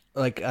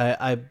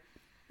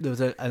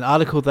was an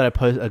article that I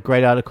posted, a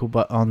great article,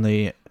 but on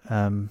the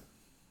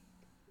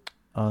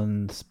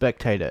on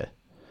Spectator,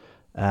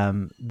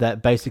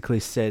 that basically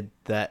said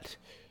that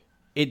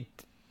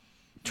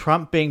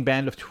Trump being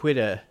banned off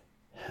Twitter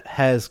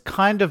has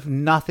kind of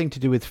nothing to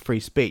do with free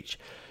speech.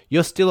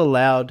 You're still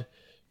allowed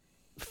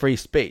free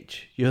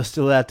speech. You're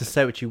still allowed to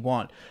say what you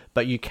want,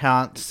 but you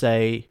can't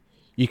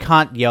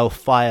yell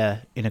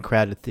fire in a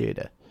crowded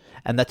theater.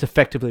 And that's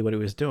effectively what he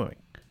was doing.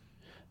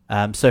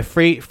 So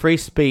free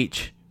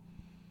speech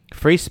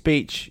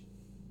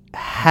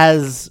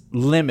has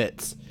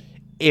limits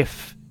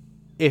if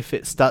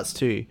it starts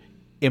to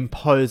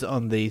impose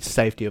on the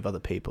safety of other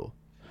people.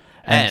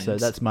 And so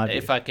that's my view.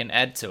 If I can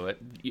add to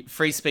it,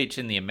 free speech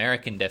in the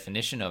American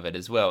definition of it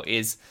as well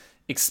is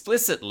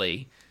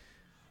explicitly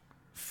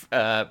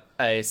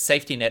a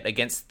safety net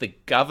against the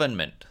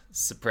government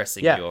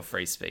suppressing your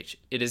free speech.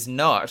 It is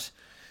not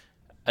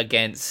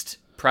against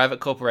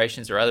private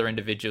corporations or other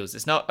individuals.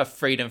 It's not a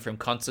freedom from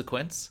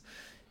consequence.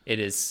 It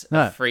is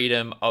a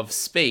freedom of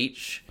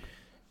speech,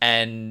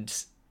 and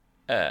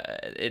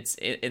it's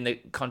in the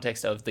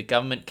context of the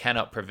government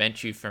cannot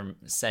prevent you from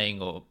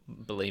saying or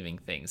believing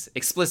things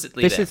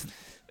explicitly. This is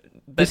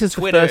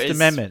the First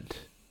Amendment.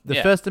 The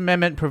First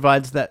Amendment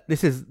provides that.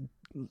 This is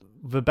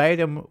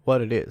verbatim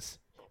what it is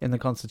in the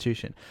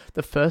Constitution.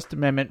 The First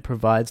Amendment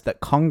provides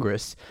that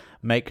Congress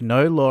make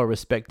no law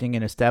respecting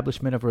an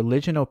establishment of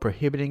religion or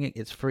prohibiting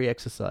its free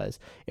exercise.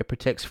 It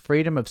protects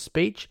freedom of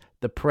speech,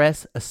 the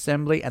press,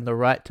 assembly, and the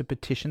right to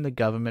petition the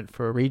government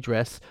for a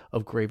redress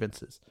of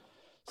grievances.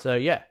 So,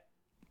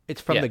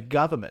 it's from the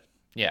government.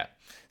 Yeah.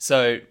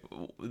 So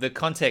the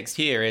context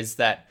here is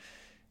that,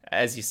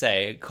 as you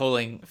say,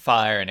 calling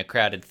fire in a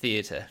crowded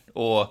theater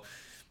or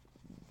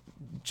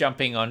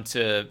jumping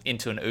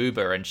into an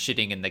Uber and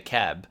shitting in the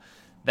cab,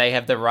 they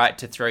have the right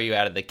to throw you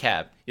out of the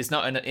cab. It's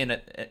not in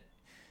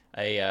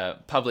a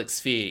public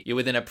sphere. You're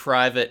within a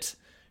private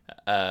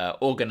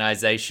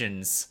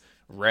organization's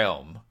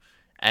realm,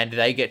 and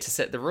they get to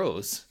set the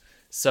rules.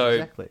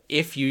 So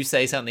if you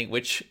say something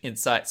which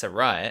incites a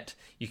riot,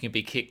 you can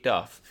be kicked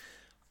off.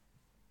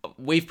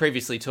 We've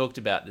previously talked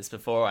about this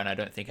before, and I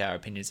don't think our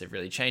opinions have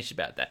really changed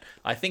about that.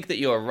 I think that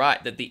you're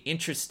right that the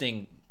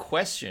interesting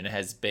question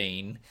has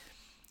been,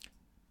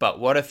 but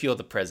what if you're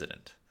the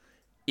president?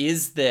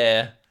 Is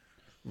there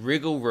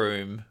wriggle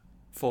room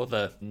for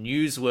the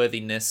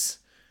newsworthiness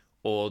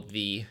or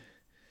the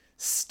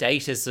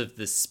status of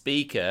the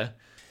speaker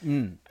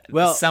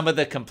Well, some of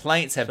the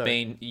complaints have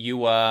been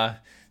you are,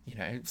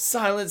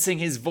 silencing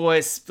his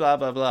voice, blah,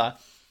 blah, blah.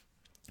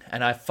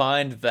 And I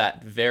find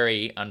that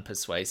very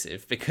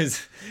unpersuasive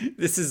because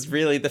this is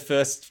really the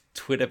first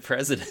Twitter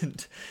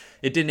president.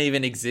 It didn't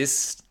even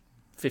exist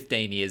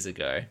 15 years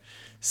ago.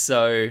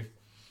 So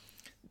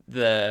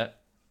the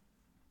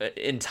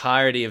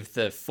entirety of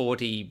the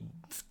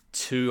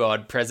 42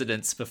 odd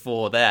presidents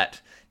before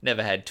that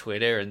never had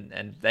Twitter,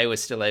 and they were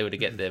still able to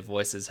get their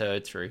voices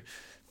heard through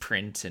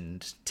print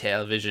and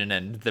television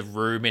and the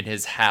room in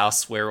his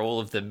house where all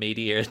of the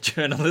media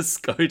journalists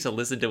go to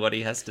listen to what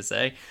he has to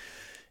say.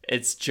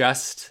 It's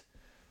just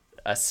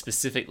a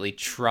specifically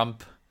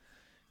Trump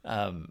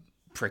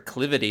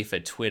proclivity for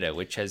Twitter,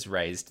 which has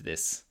raised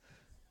this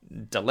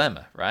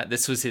dilemma, right?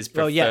 This was his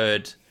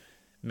preferred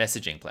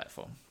messaging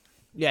platform.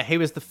 Yeah, he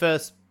was the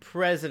first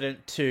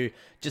president to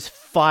just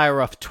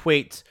fire off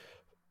tweets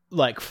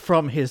like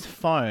from his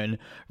phone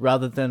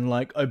rather than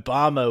like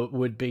Obama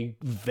would be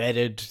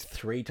vetted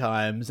 3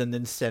 times and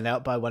then sent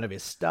out by one of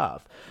his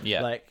staff.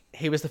 Yeah. Like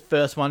he was the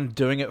first one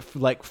doing it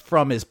like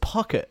from his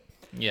pocket.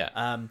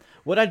 Yeah.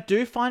 What I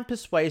do find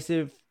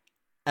persuasive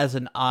as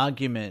an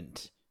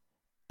argument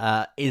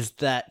is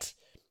that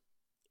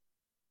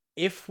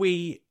if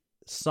we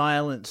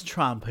silence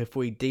Trump, if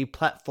we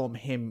deplatform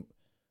him,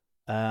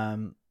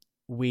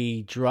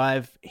 we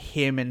drive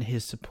him and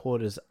his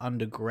supporters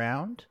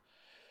underground.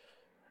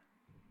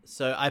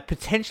 So I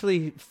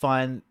potentially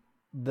find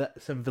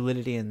that some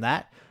validity in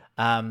that.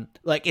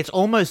 Like it's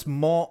almost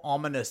more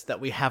ominous that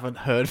we haven't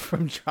heard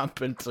from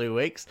Trump in 2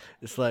 weeks.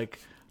 It's like,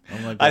 oh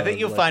my God, I think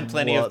you'll like, find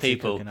plenty of what's he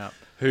people cooking up?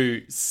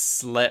 who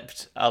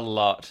slept a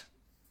lot.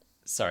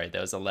 Sorry, there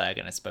was a lag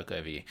and I spoke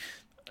over you.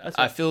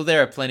 I feel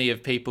there are plenty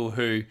of people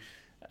who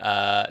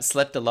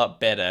slept a lot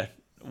better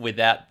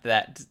without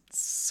that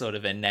sort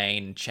of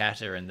inane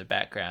chatter in the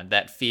background,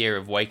 that fear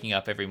of waking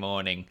up every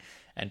morning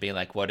and being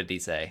like, what did he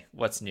say?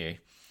 What's new?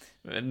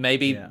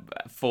 Maybe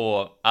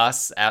for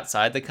us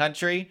outside the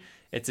country,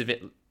 it's a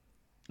bit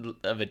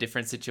of a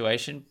different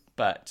situation,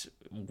 but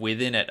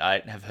within it,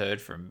 I have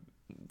heard from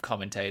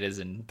commentators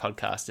and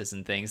podcasters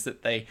and things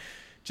that they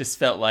just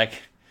felt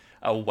like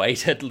a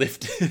weight had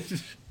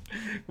lifted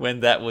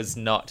when that was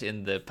not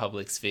in the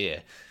public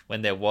sphere,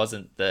 when there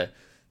wasn't the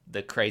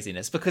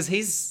craziness, because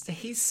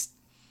he's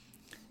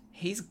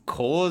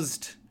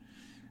caused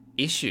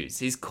issues,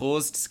 he's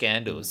caused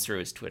scandals through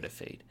his Twitter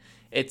feed.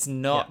 It's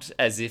not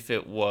as if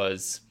it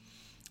was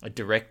a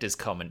director's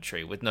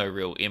commentary with no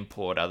real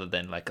import other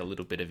than like a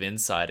little bit of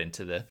insight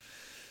into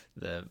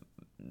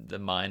the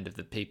mind of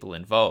the people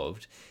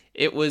involved.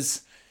 It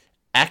was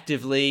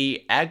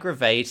actively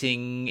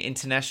aggravating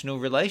international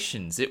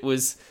relations. It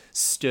was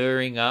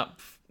stirring up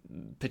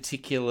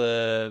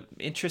particular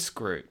interest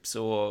groups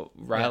or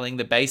riling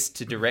the base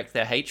to direct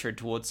their hatred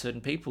towards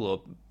certain people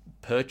or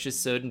purchase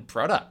certain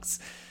products.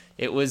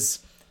 It was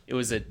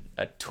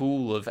a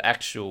tool of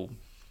actual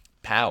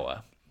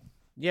power.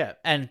 Yeah,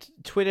 and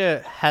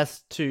Twitter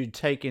has to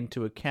take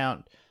into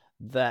account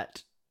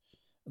that,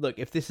 look,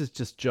 if this is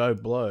just Joe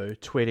Blow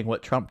tweeting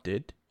what Trump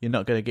did, you're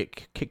not going to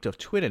get kicked off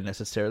Twitter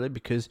necessarily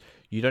because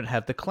you don't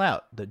have the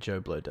clout that Joe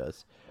Blow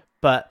does.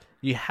 But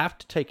you have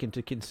to take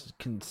into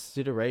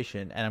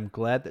consideration, and I'm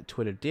glad that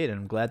Twitter did, and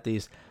I'm glad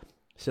these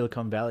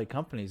Silicon Valley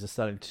companies are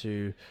starting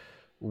to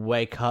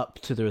wake up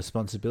to the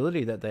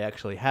responsibility that they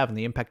actually have and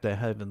the impact they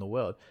have in the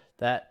world,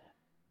 that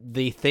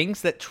the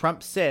things that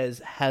Trump says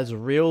has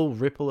real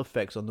ripple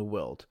effects on the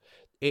world.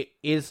 It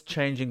is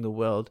changing the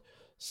world.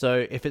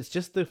 So if it's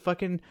just the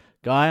fucking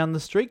guy on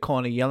the street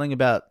corner yelling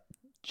about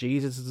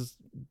Jesus is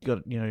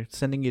got,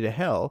 sending you to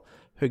hell,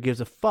 who gives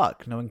a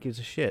fuck? No one gives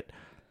a shit.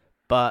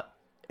 But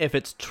if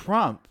it's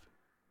Trump,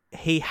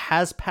 he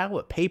has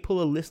power. People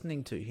are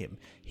listening to him.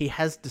 He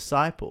has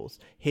disciples.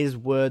 His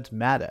words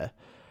matter,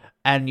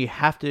 and you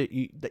have to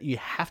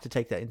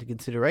take that into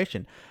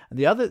consideration. And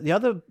the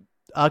other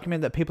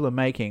argument that people are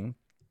making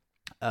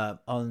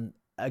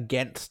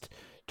against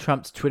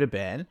Trump's Twitter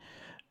ban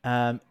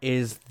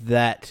is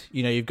that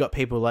you've got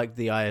people like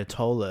the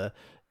Ayatollah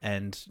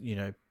and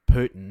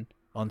Putin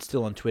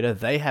still on Twitter.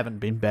 They haven't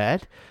been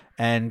bad,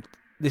 and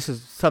this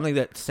is something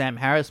that Sam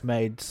Harris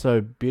made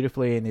so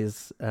beautifully in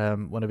his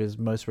one of his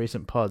most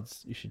recent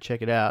pods. You should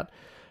check it out.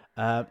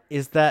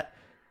 Is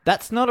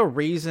that's not a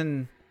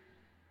reason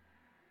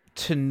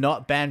to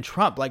not ban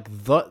Trump? Like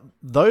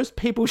those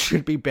people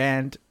should be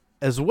banned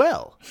as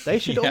well. They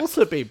should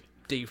also be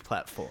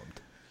deplatformed.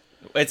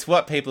 It's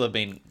what people have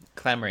been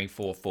clamoring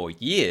for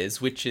years,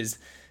 which is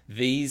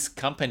these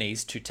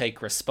companies to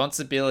take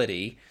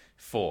responsibility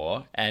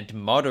for and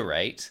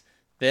moderate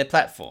their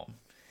platform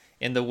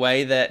in the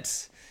way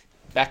that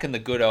back in the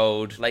good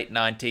old late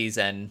 90s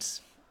and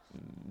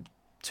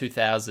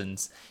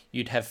 2000s,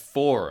 you'd have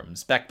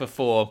forums back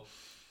before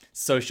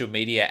social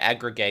media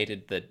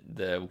aggregated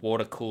the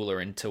water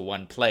cooler into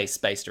one place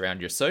based around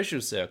your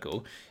social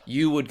circle.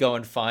 You would go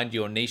and find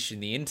your niche in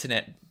the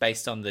internet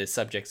based on the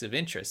subjects of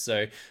interest.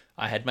 So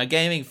I had my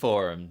gaming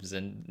forums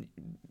and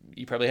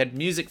you probably had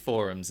music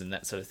forums and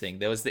that sort of thing.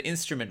 There was the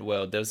instrument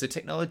world. There was the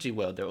technology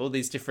world. There were all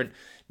these different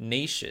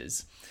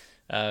niches.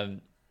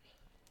 And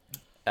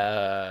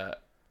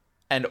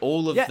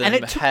all of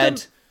them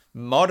had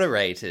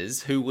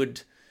moderators who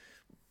would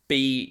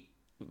be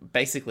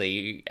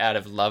basically out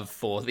of love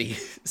for the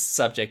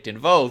subject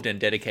involved and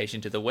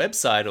dedication to the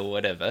website or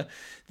whatever.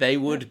 They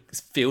would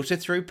filter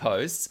through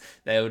posts.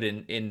 They would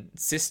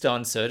insist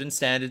on certain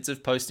standards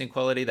of posting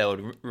quality. They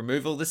would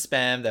remove all the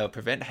spam. They would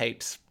prevent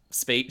hate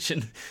speech,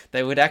 and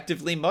they would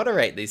actively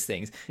moderate these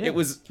things. It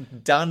was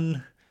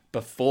done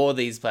before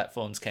these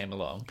platforms came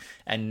along,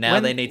 and now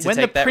they need to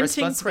take that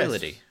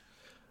responsibility.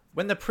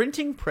 When the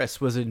printing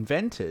press was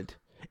invented,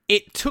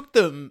 it took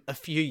them a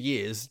few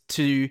years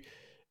to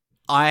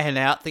iron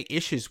out the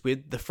issues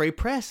with the free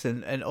press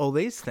and all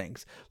these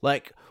things.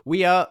 Like,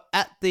 we are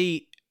at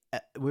the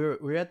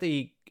we're at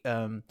the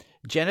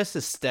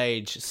genesis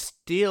stage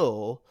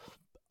still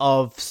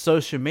of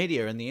social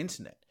media and the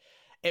internet.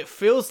 It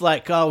feels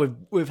like,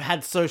 we've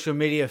had social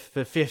media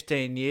for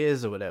 15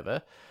 years or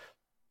whatever,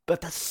 but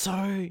that's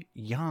so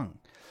young.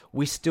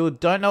 We still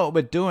don't know what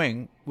we're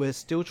doing. We're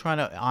still trying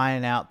to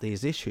iron out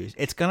these issues.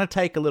 It's going to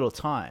take a little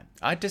time.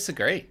 I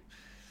disagree.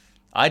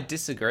 I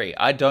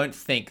don't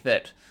think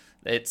that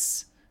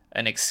it's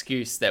an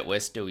excuse that we're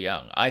still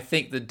young. I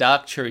think the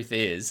dark truth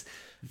is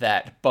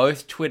that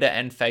both Twitter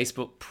and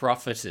Facebook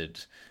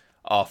profited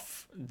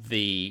off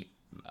the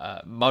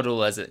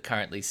model as it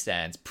currently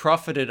stands,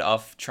 profited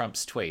off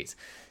Trump's tweets.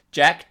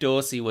 Jack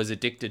Dorsey was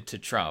addicted to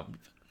Trump,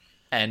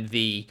 and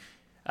the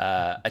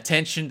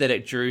attention that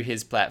it drew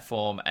his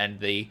platform,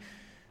 and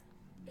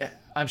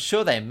I'm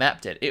sure they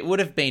mapped it. It would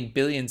have been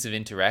billions of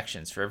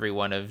interactions for every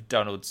one of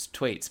Donald's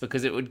tweets,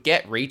 because it would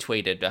get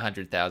retweeted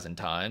 100,000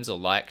 times or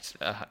liked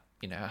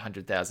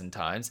 100,000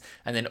 times,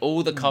 and then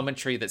all the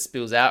commentary that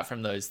spills out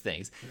from those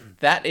things.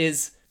 That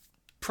is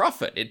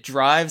profit. It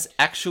drives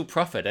actual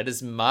profit. It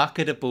is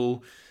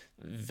marketable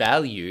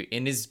value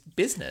in his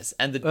business,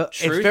 and the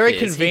truth it's very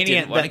is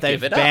convenient that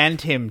they've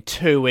banned him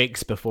 2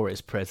 weeks before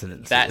his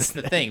presidency. That's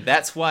the thing.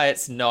 That's why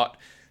it's not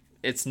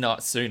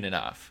soon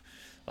enough.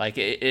 Like,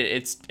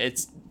 it's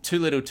too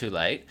little too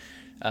late.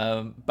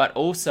 But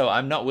also,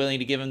 I'm not willing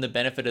to give them the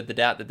benefit of the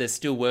doubt that they're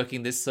still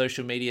working this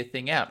social media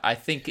thing out. I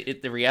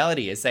think the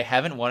reality is they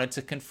haven't wanted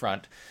to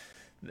confront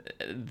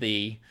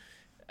the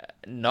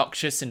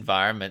noxious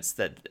environments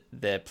that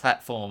their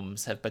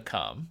platforms have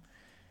become,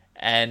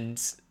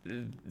 and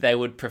they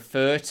would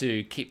prefer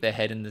to keep their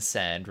head in the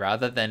sand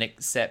rather than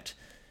accept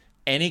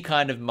any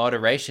kind of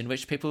moderation,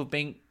 which people have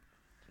been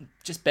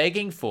just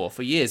begging for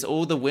years.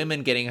 All the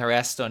women getting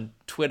harassed on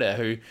Twitter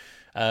who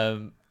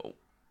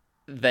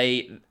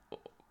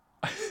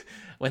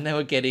when they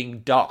were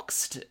getting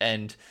doxxed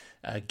and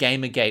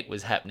Gamergate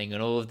was happening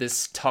and all of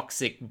this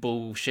toxic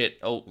bullshit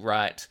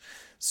alt-right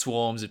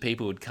swarms of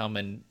people would come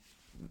and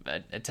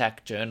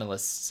attack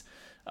journalists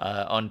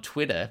on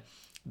Twitter,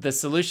 the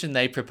solution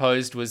they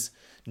proposed was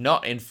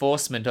not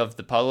enforcement of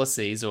the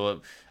policies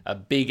or a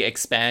big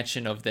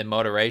expansion of their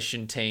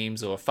moderation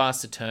teams or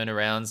faster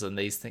turnarounds on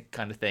these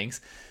kind of things.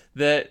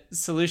 The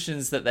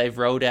solutions that they've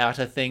rolled out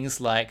are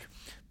things like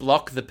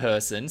block the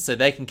person so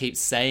they can keep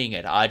saying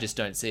it, I just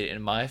don't see it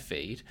in my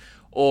feed,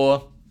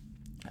 or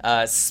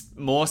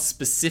more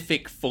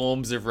specific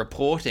forms of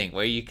reporting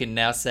where you can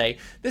now say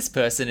this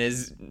person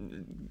is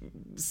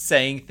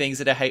saying things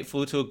that are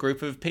hateful to a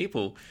group of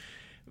people.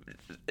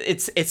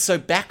 It's so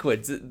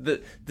backwards.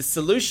 The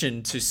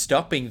solution to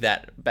stopping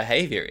that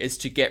behavior is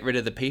to get rid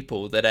of the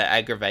people that are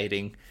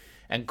aggravating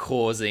and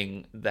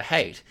causing the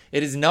hate.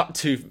 It is not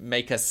to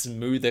make a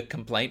smoother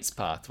complaints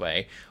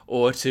pathway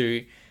or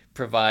to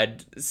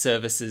provide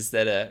services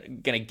that are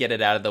going to get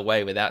it out of the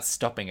way without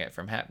stopping it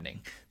from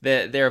happening.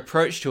 Their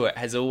approach to it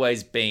has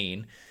always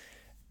been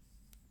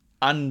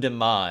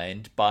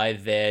undermined by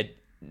their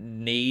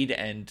need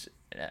and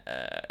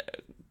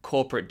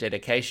corporate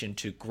dedication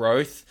to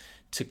growth,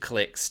 to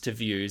clicks, to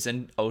views,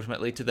 and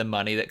ultimately to the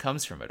money that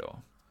comes from it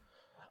all.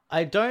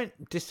 I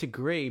don't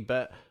disagree,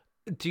 but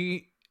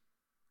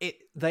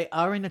they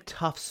are in a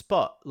tough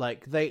spot.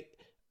 Like, they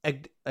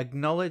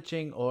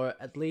acknowledging, or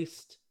at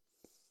least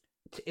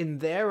in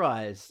their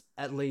eyes,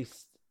 at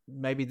least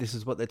maybe this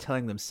is what they're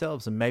telling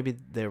themselves, and maybe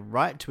they're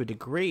right to a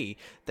degree,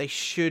 they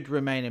should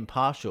remain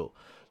impartial.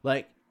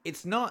 Like,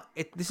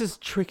 this is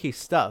tricky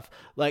stuff.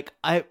 Like,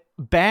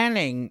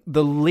 banning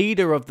the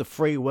leader of the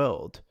free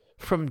world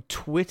from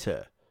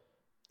Twitter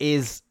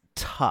is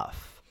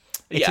tough.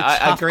 It's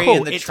I agree. Call.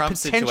 In the Trump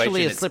situation, it's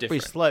potentially a slippery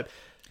slope.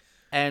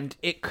 And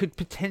it could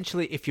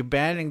potentially, if you're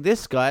banning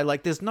this guy,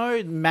 like, there's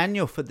no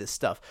manual for this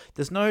stuff.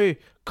 There's no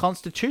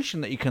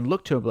constitution that you can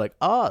look to and be like,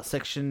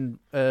 section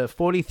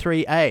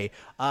 43A.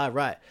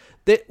 Right.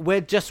 That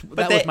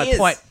was my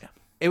point.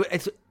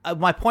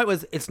 My point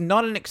was, it's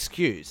not an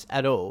excuse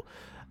at all.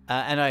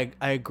 And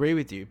I agree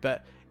with you,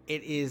 but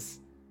it is,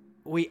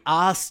 we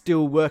are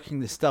still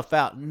working this stuff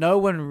out. No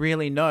one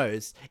really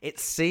knows. It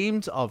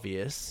seems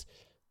obvious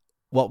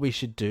what we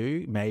should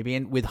do, maybe,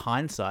 and with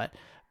hindsight,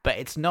 but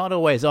it's not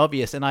always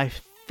obvious. And I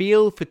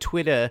feel for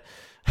Twitter,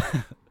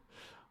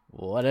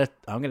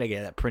 I'm gonna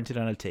get that printed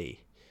on a tee.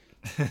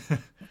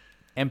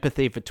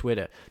 Empathy for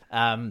Twitter.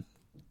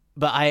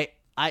 But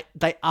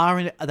they are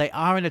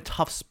in a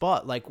tough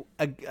spot.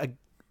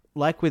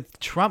 Like with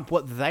Trump,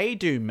 what they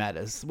do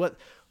matters. What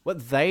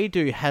they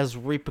do has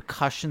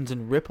repercussions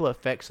and ripple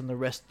effects on the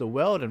rest of the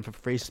world and for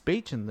free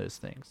speech and those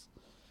things.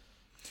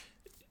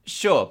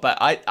 Sure, but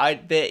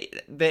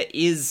there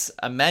is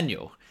a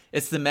manual.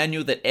 It's the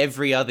manual that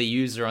every other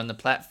user on the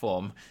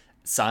platform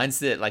signs,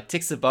 that like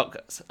ticks the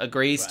box,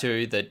 agrees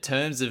to the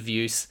terms of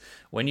use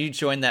when you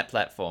join that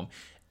platform.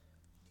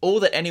 All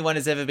that anyone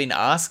has ever been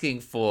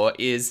asking for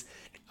is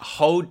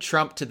hold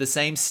Trump to the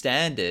same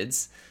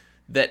standards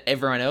that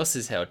everyone else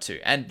is held to.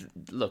 And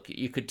look,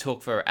 you could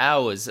talk for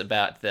hours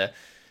about the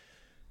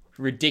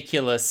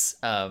ridiculous,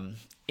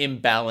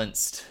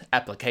 imbalanced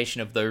application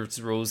of those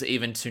rules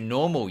even to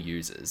normal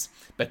users,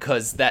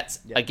 because that's,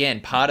 again,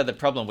 part of the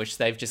problem, which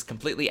they've just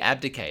completely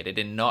abdicated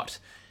in not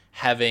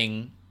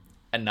having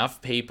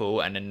enough people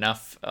and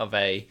enough of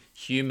a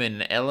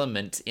human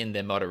element in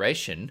their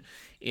moderation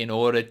in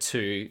order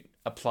to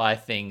apply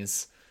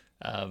things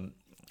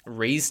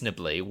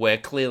reasonably, where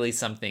clearly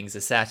some things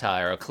are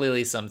satire or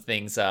clearly some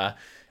things are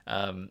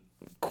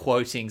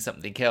quoting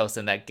something else,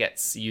 and that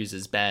gets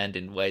users banned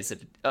in ways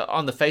that,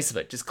 on the face of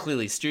it, just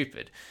clearly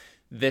stupid.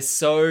 They're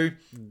so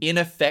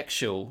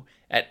ineffectual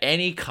at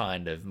any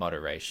kind of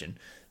moderation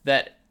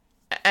that,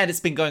 and it's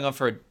been going on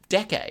for a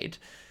decade,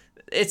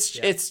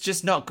 it's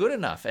just not good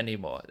enough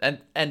anymore.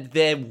 And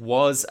there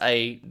was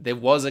a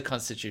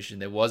constitution,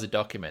 there was a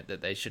document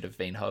that they should have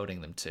been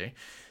holding them to.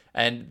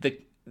 And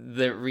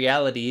the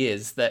reality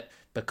is that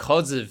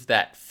because of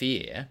that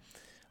fear,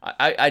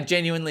 I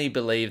genuinely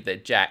believe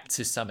that Jack,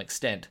 to some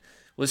extent,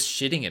 was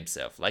shitting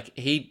himself. Like,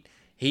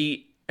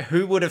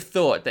 who would have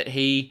thought that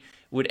he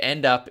would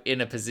end up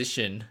in a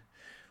position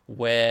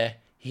where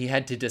he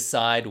had to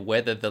decide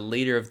whether the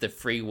leader of the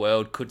free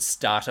world could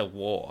start a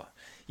war?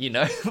 You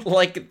know,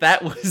 like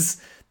that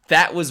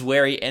was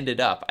where he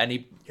ended up,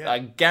 and I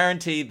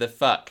guarantee the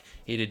fuck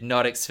he did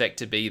not expect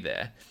to be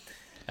there.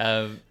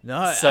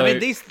 No, so, I mean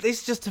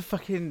these just a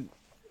fucking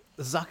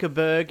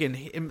Zuckerberg and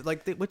him,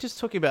 like we're just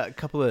talking about a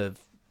couple of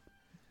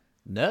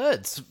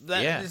nerds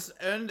that just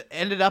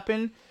ended up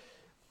in.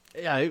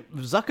 You know,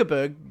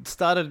 Zuckerberg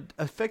started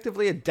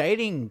effectively a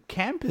dating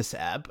campus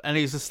app, and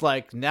he's just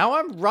like, now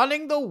I'm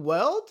running the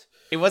world.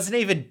 It wasn't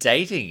even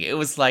dating. It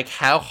was like,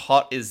 how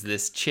hot is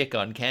this chick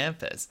on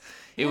campus?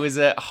 It was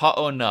a hot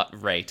or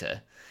not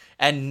rater.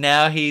 And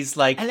now he's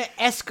like, and it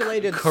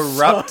escalated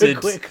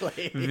corrupted so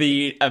quickly.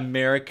 The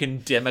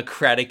American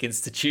democratic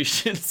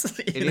institutions.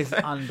 It is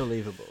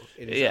unbelievable.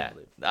 It is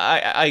unbelievable.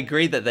 I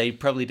agree that they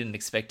probably didn't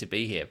expect to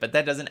be here, but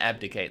that doesn't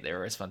abdicate their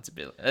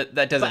responsibility.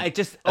 That doesn't. But it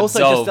just also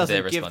just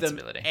doesn't their give them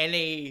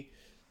any.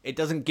 It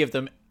doesn't give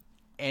them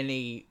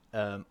any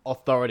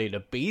authority to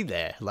be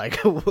there. Like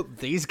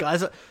these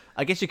guys are.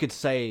 I guess you could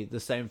say the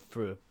same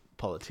for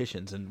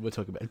politicians, and we're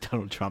talking about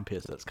Donald Trump here,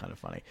 so that's kind of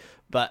funny.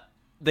 But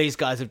these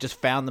guys have just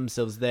found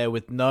themselves there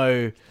with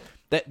no.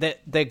 They're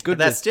good. But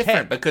that's with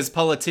different tech. Because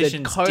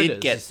politicians coders,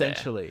 did get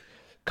essentially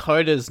there.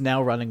 Coders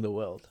now running the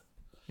world.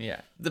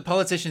 Yeah, the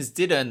politicians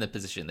did earn the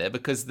position there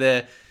because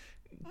their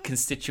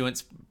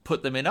constituents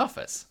put them in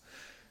office.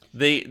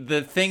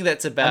 The thing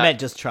that's about... I meant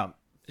just Trump.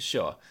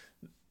 Sure.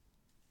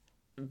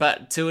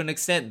 But to an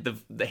extent,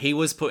 he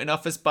was put in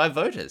office by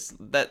voters.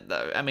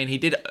 I mean, he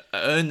did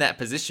earn that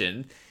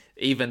position,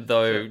 even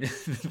though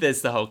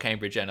there's the whole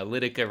Cambridge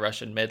Analytica,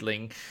 Russian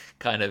meddling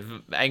kind of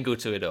angle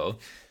to it all.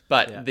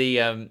 But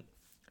the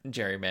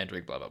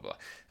gerrymandering, blah, blah,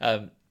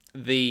 blah.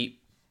 The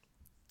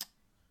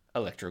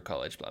Electoral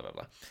College, blah, blah,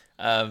 blah.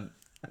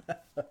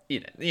 But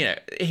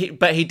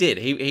he did.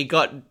 He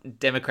got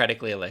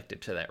democratically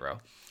elected to that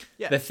role.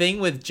 Yeah. The thing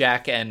with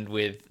Jack and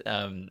with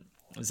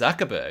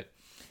Zuckerberg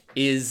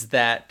is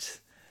that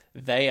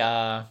they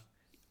are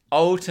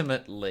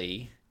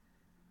ultimately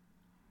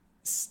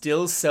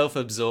still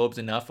self-absorbed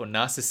enough or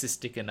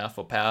narcissistic enough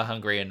or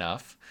power-hungry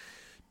enough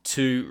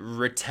to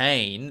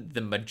retain the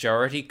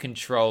majority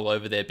control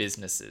over their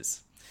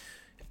businesses.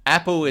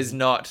 Apple is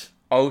not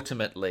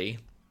ultimately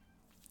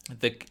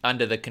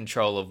under the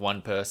control of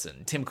one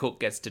person. Tim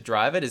Cook gets to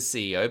drive it as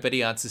CEO, but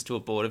he answers to a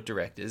board of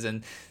directors,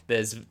 and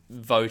there's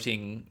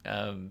voting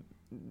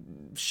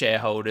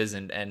shareholders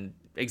and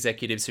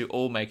executives who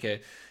all make a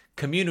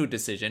communal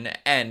decision.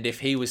 And if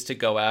he was to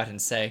go out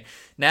and say,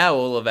 now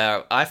all of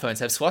our iPhones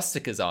have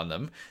swastikas on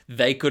them,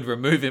 they could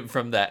remove him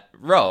from that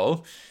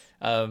role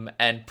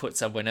and put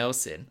someone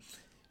else in.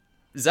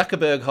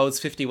 Zuckerberg holds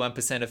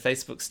 51% of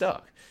Facebook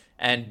stock,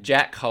 and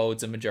Jack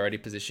holds a majority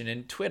position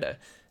in Twitter.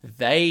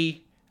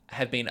 They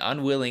have been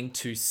unwilling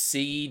to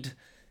cede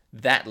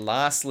that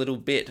last little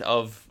bit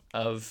of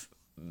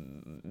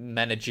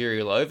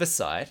managerial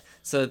oversight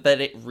so that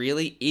it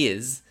really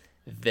is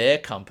their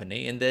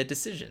company and their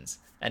decisions.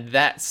 And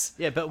that's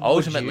but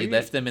ultimately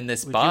left them in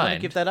this bind. Would you want to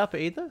give that up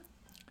either?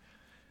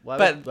 Why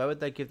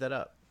would they give that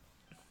up?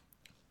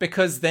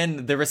 Because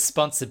then the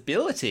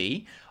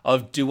responsibility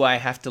of, do I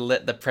have to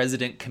let the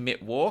president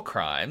commit war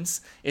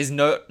crimes, is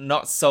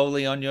not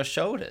solely on your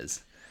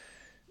shoulders.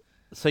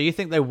 So you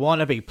think they want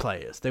to be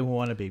players? They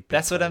want to be big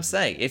That's what I'm players.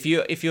 saying. If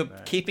you're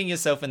keeping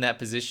yourself in that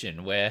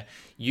position where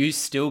you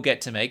still get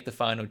to make the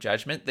final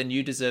judgment, then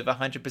you deserve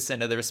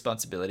 100% of the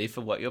responsibility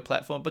for what your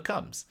platform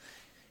becomes.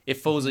 It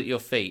falls at your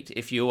feet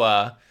if you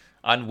are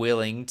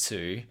unwilling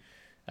to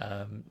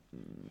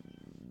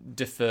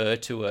defer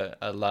to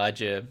a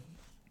larger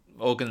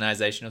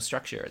organizational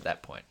structure at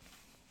that point.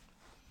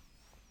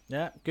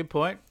 Yeah, good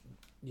point.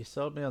 You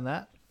sold me on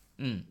that.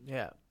 Mm.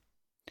 Yeah.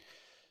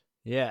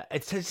 Yeah,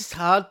 it's just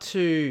hard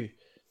to.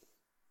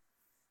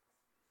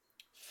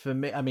 For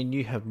me, I mean,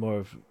 you have more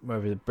of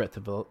a breadth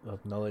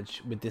of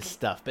knowledge with this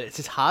stuff, but it's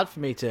just hard for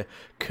me to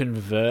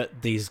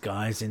convert these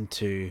guys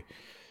into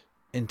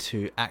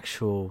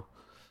actual,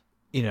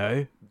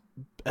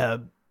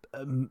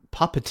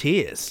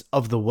 puppeteers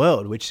of the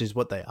world, which is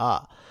what they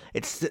are.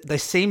 They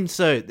seem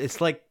so.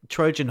 It's like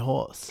Trojan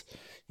horse,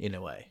 in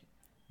a way.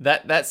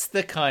 That's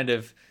the kind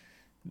of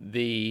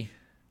the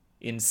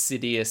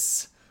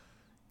insidious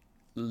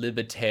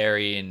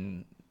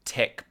libertarian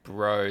tech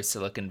bro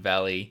Silicon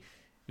Valley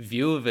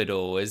view of it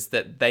all, is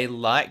that they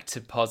like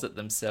to posit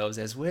themselves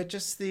as, we're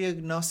just the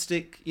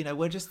agnostic,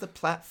 we're just the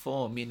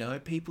platform,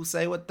 people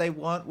say what they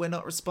want, we're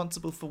not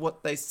responsible for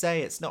what they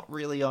say, it's not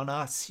really on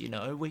us,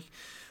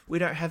 we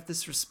don't have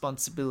this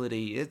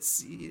responsibility,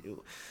 it's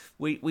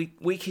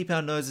we keep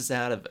our noses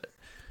out of it.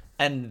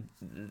 And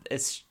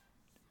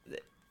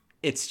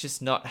it's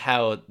just not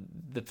how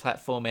the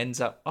platform ends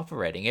up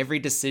operating. Every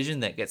decision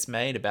that gets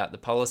made about the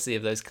policy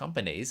of those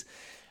companies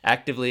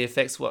actively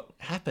affects what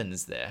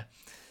happens there.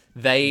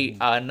 They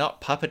are not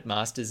puppet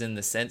masters in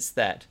the sense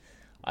that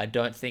I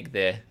don't think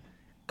they're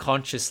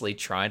consciously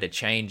trying to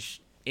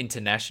change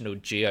international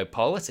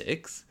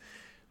geopolitics,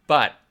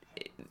 but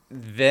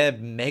they're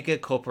mega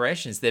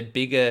corporations. They're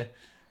bigger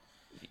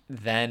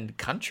than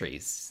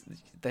countries.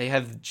 They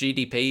have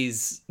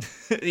GDPs.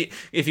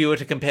 If you were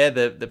to compare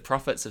the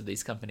profits of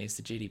these companies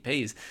to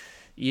GDPs,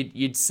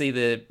 you'd see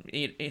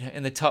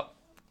in the top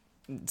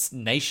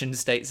nation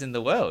states in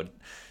the world,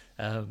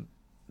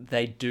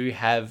 they do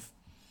have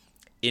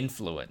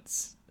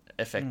influence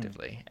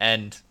effectively,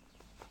 and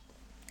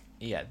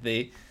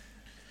they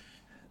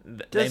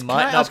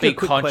might not be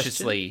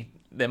consciously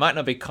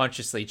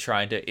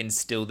trying to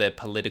instill their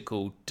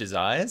political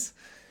desires,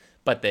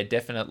 but they're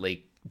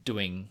definitely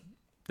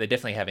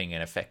having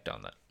an effect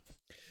on that.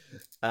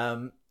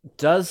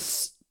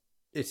 This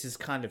is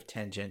kind of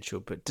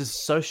tangential, but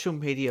does social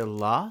media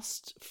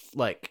last,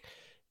 like,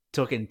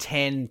 talking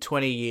 10,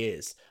 20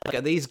 years? Like,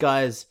 are these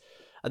guys,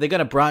 are they going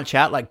to branch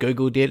out like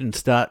Google did and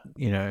start,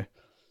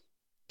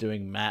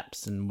 doing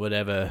maps and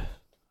whatever?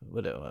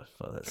 Well,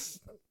 that's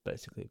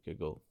basically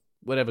Google.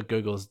 Whatever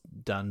Google's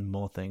done,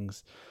 more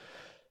things.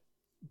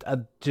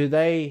 Do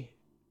they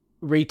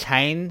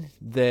retain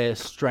their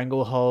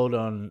stranglehold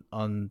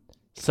on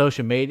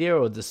social media,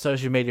 or does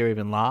social media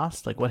even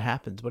last? Like, what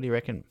happens? What do you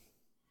reckon?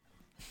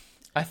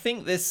 I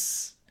think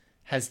this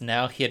has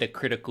now hit a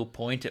critical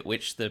point at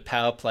which the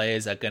power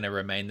players are going to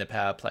remain the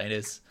power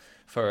players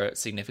for a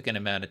significant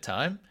amount of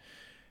time.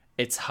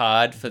 It's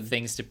hard for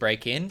things to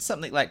break in.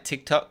 Something like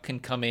TikTok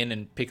can come in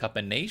and pick up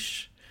a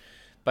niche,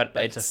 but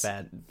it's a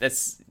fad.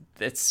 It's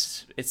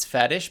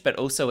faddish, but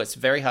also it's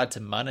very hard to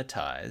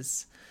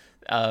monetize.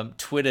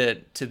 Twitter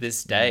to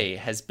this day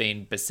has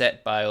been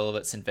beset by all of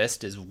its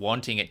investors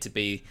wanting it to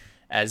be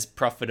as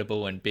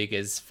profitable and big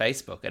as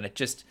Facebook, and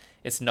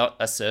it's not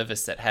a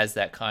service that has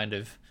that kind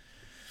of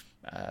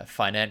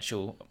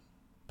financial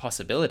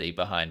possibility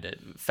behind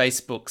it.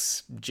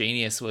 Facebook's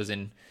genius was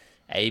in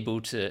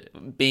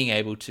being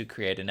able to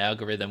create an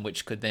algorithm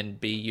which could then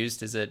be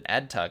used as an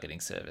ad targeting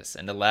service,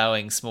 and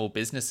allowing small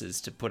businesses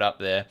to put up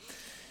their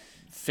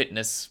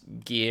fitness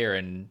gear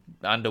and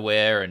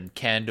underwear and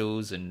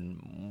candles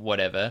and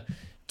whatever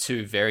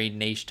to very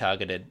niche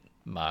targeted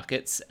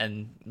markets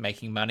and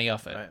making money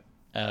off it.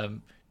 Right.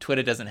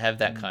 Twitter doesn't have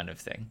that kind of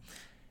thing,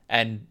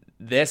 and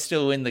they're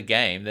still in the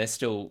game. They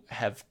still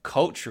have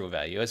cultural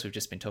value, as we've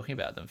just been talking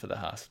about them for the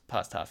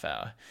past half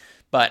hour.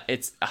 But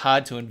it's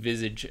hard to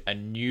envisage a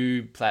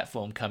new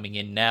platform coming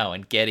in now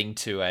and getting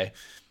to a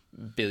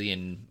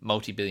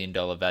multi-billion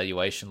dollar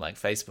valuation like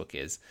Facebook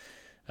is.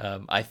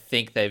 I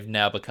think they've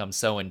now become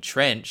so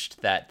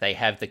entrenched that they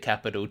have the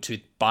capital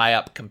to buy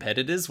up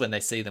competitors when they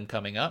see them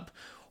coming up,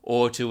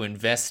 or to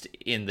invest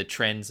in the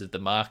trends of the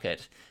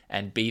market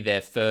and be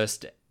there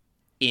first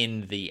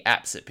in the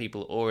apps that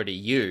people already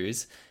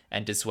use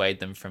and dissuade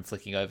them from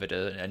flicking over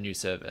to a new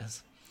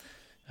service.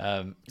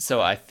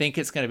 So I think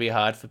it's going to be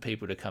hard for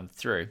people to come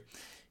through.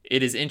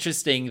 It is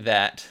interesting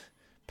that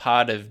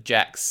part of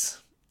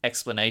Jack's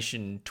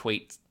explanation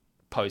tweet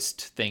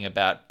post thing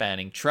about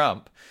banning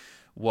Trump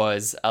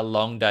was a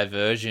long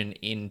diversion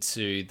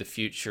into the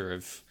future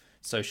of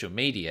social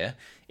media,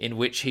 in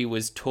which he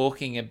was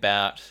talking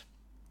about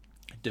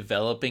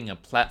developing a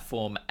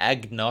platform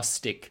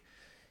agnostic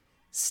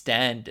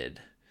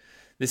standard.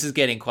 This is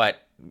getting quite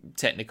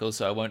technical,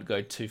 so I won't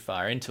go too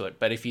far into it.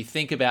 But if you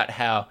think about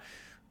how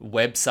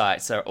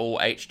websites are all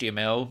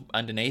HTML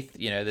underneath,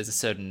 there's a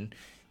certain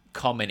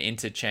common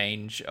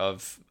interchange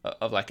of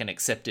like an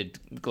accepted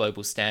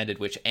global standard,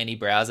 which any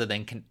browser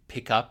then can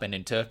pick up and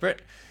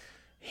interpret.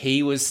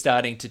 He was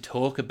starting to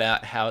talk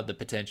about how the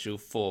potential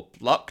for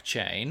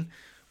blockchain,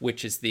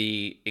 which is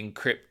the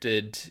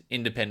encrypted,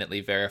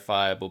 independently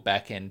verifiable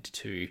backend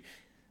to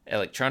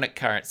electronic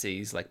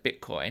currencies like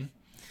Bitcoin,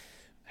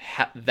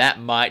 that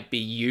might be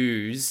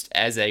used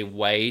as a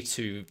way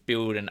to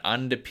build an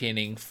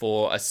underpinning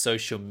for a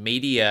social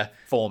media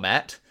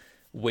format,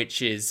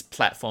 which is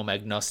platform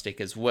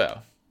agnostic as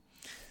well.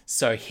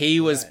 So he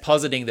was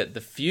positing that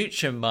the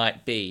future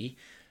might be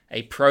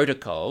a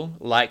protocol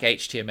like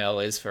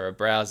HTML is for a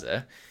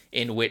browser,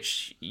 in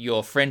which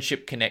your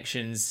friendship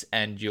connections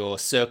and your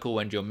circle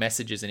and your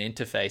messages and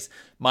interface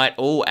might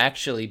all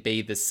actually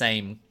be the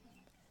same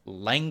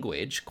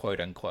language, quote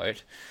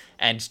unquote,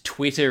 and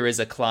Twitter is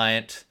a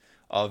client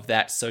of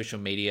that social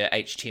media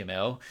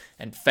HTML,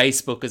 and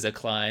Facebook is a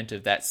client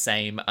of that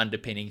same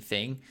underpinning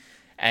thing,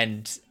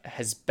 and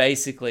has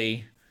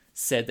basically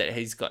said that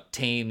he's got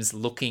teams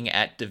looking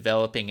at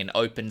developing an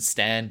open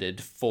standard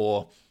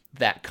for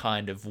that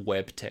kind of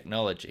web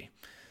technology.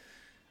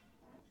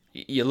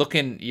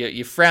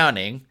 You're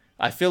frowning.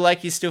 I feel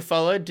like you still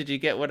followed. Did you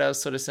get what I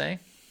was sort of saying?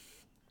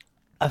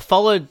 I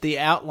followed the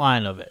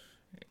outline of it.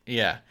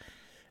 Yeah.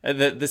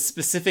 The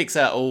specifics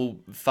are all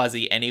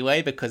fuzzy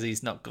anyway because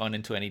he's not gone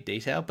into any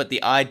detail. But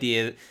the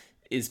idea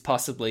is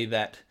possibly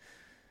that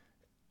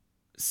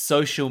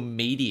social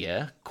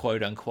media,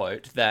 quote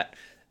unquote, that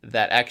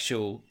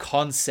actual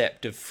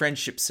concept of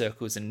friendship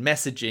circles and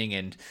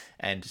messaging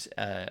and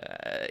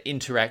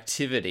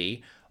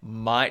interactivity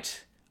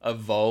might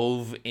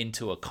evolve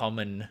into a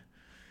common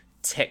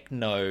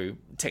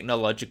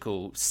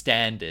technological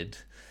standard,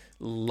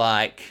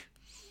 like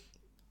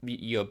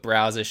your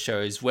browser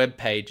shows web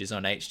pages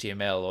on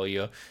HTML, or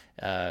your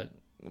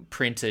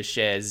printer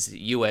shares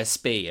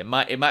USB. It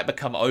might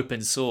become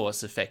open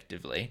source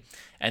effectively,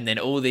 and then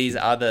all these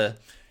other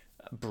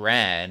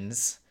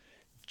brands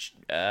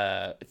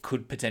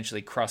could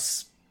potentially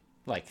pollinate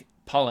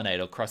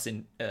or cross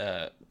in.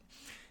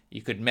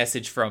 You could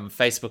message from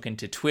Facebook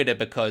into Twitter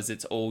because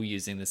it's all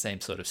using the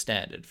same sort of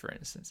standard, for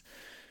instance.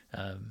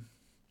 So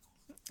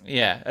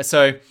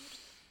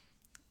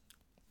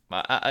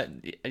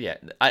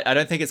I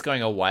don't think it's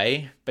going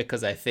away,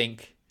 because I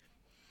think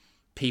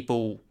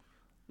people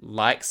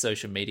like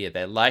social media.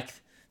 They like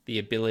the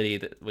ability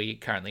that we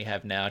currently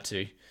have now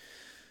to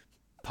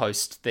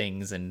post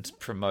things and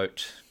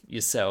promote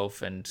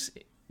yourself and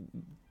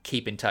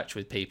keep in touch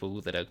with people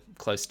that are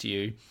close to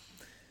you.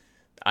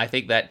 I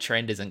think that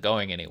trend isn't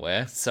going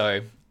anywhere,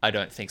 so I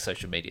don't think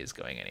social media is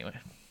going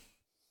anywhere.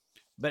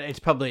 But it's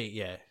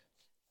probably,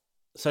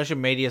 social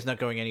media is not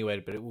going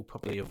anywhere, but it will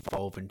probably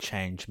evolve and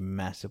change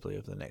massively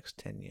over the next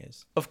 10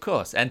 years. Of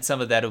course, and some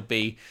of that will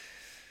be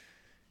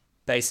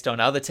based on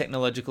other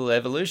technological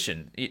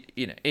evolution.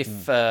 If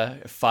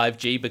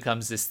 5G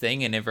becomes this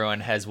thing and everyone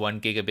has 1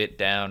 gigabit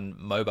down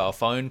mobile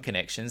phone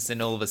connections,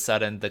 then all of a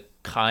sudden the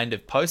kind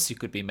of posts you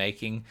could be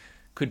making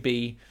could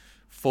be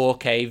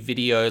 4K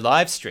video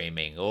live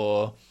streaming,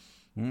 or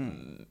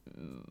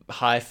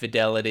high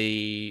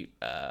fidelity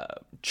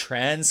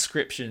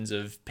transcriptions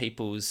of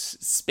people's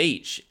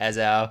speech as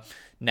our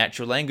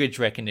natural language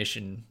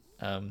recognition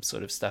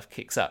sort of stuff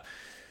kicks up.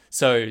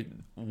 So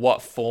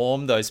what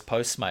form those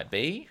posts might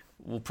be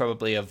will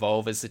probably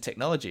evolve as the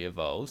technology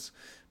evolves,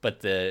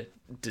 but the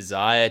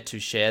desire to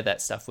share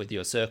that stuff with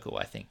your circle,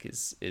 I think,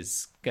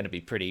 is going to be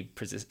pretty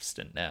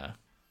persistent now.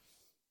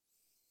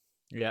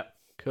 Yeah,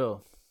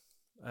 cool.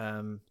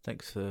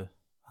 Thanks for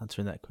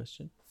answering that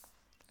question.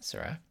 That's all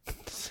right.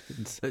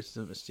 In so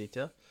much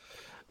detail.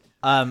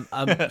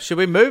 Should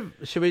we move?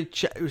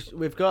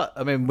 We've got.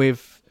 I mean, we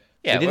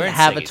didn't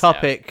have a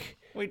topic.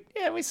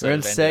 Now. We sort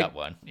of ended up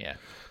one. Yeah.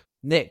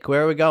 Nick,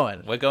 where are we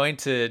going? We're going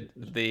to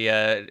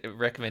the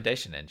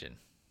recommendation engine.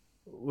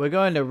 We're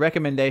going to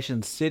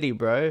Recommendation City,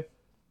 bro.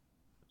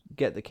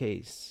 Get the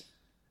keys.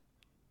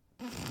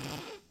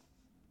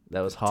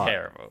 That was hot.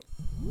 Terrible.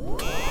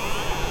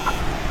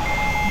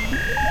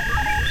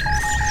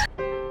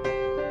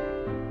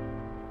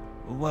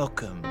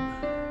 Welcome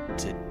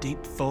to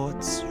Deep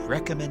Thought's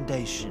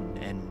Recommendation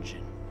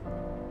Engine.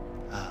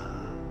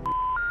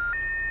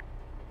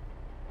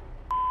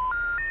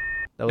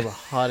 That was a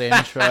hot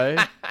intro.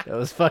 That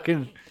was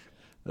fucking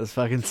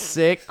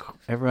sick.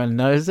 Everyone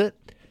knows it.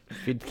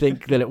 If you'd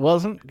think that it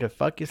wasn't, go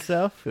fuck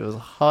yourself. It was a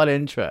hot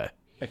intro.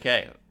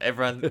 Okay,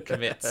 everyone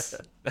commits.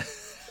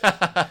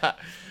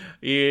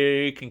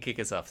 You can kick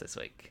us off this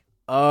week.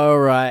 All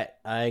right,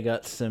 I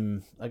got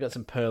some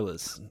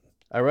perlers.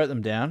 I wrote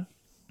them down.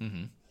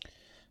 Mm-hmm.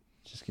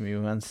 Just give me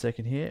 1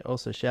 second here.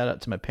 Also, shout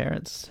out to my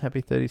parents. Happy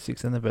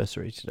 36th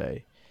anniversary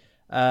today.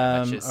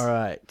 All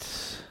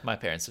right. My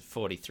parents are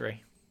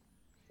 43.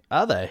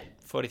 Are they?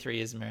 43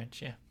 years of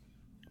marriage, yeah.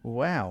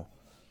 Wow.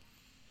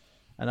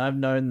 And I've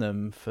known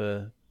them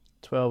for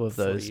 12 of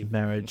those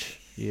marriage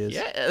years.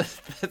 Yeah,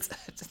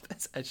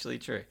 that's actually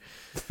true.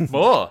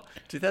 More.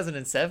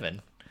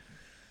 2007.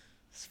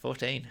 It's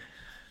 14.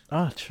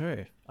 Oh,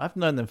 true. I've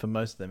known them for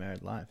most of their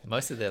married life.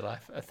 Most of their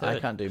life. A I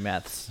third. can't do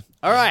maths.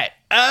 All right.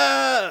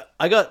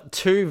 I got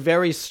two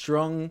very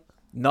strong,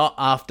 not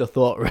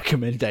afterthought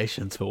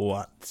recommendations for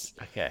once.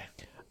 Okay.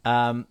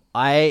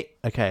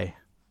 Okay.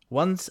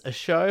 One's a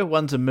show,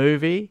 one's a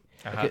movie.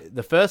 Uh-huh. Okay,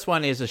 the first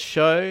one is a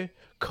show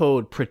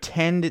called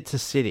Pretend It's a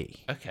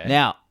City. Okay.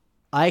 Now,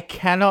 I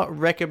cannot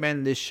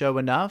recommend this show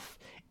enough.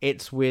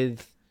 It's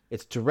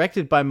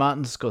directed by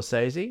Martin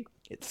Scorsese.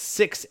 It's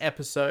 6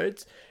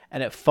 episodes,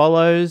 and it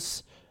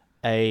follows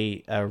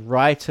a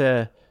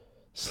writer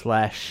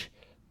slash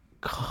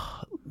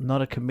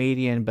not a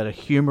comedian but a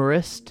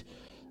humorist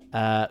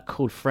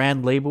called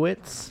Fran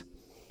Lebowitz.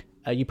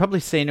 You've probably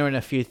seen her in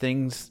a few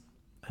things,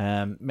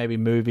 maybe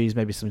movies,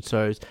 maybe some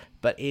shows,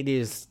 but it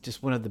is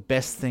just one of the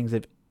best things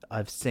that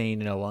I've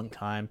seen in a long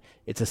time.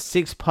 It's a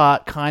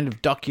 6-part kind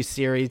of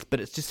docuseries, but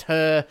it's just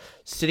her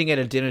sitting at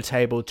a dinner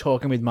table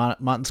talking with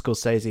Martin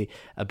Scorsese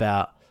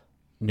about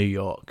New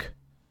York.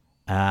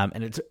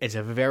 And it's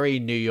a very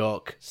New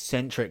York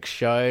centric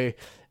show.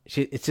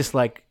 It's just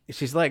like,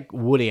 she's like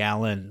Woody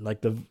Allen,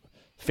 like the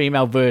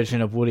female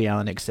version of Woody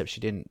Allen, except she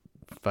didn't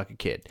fuck a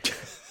kid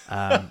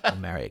or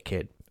marry a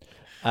kid.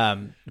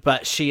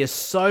 But she is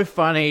so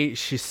funny.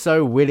 She's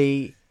so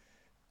witty.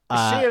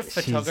 Is she a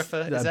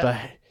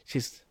photographer?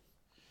 She's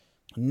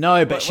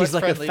no, but she's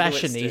what's like a Fran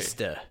Lebowitz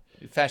fashionista.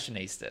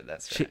 Fashionista,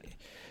 that's right.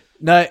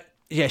 No,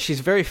 yeah,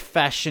 she's very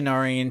fashion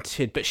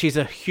oriented, but she's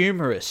a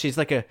humorist. She's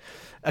like a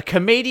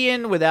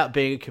comedian without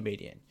being a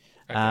comedian.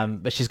 Okay.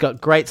 But she's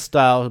got great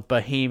style,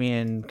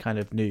 bohemian kind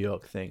of New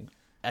York thing.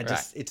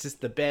 It's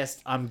just the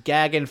best. I'm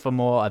gagging for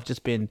more. I've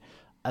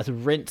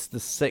rinsed the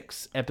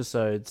 6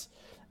 episodes,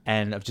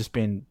 and I've just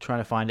been trying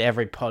to find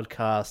every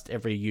podcast,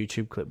 every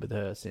YouTube clip with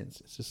her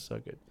since. It's just so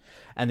good.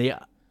 And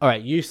all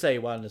right, you say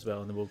one as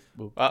well, and then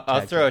we'll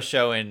I'll throw a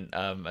show in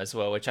as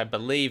well, which I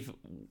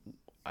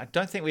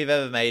don't think we've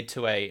ever made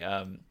to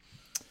a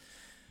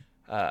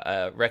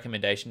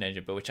recommendation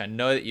engine, but which I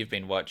know that you've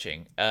been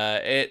watching.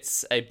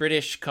 It's a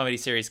British comedy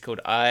series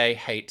called I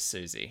Hate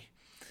Susie.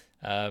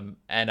 And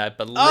I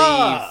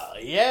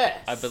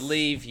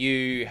believe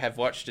you have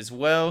watched as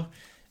well.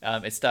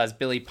 It stars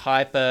Billy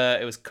Piper.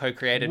 It was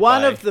co-created by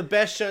one of the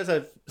best shows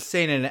I've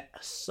seen in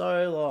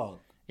so long.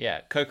 Yeah,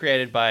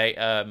 co-created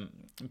by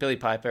Billy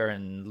Piper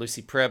and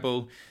Lucy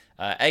Preble.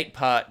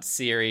 8-part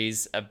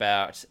series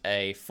about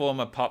a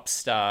former pop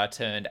star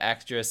turned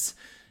actress,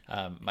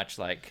 much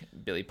like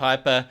Billy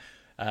Piper,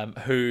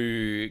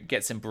 who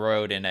gets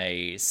embroiled in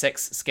a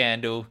sex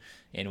scandal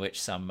in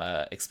which some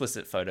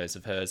explicit photos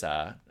of hers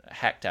are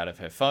hacked out of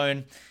her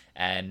phone,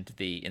 and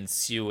the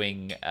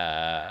ensuing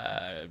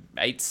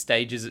 7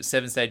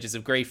 stages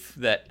of grief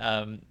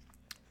that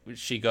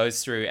she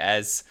goes through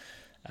as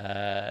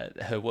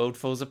her world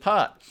falls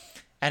apart.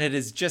 And it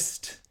is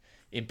just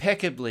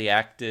impeccably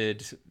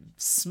acted,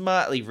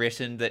 smartly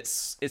written, that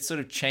it sort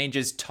of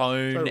changes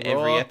tone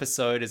every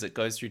episode as it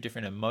goes through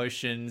different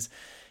emotions.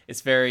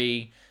 It's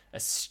very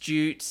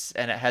astute,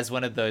 and it has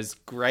one of those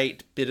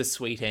great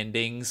bittersweet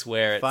endings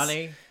where it's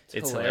funny,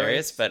 it's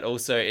hilarious, but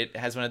also it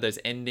has one of those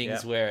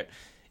endings where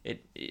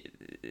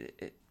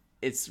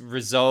it's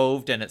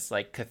resolved and it's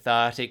like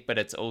cathartic, but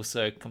it's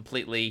also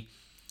completely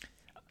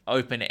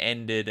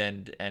open-ended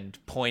and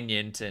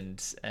poignant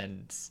and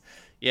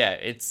yeah,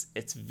 it's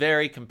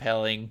very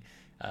compelling.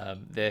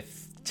 They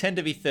tend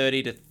to be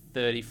 30 to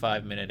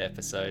 35 minute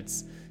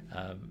episodes.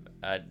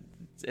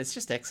 It's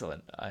just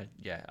excellent.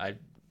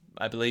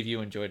 I believe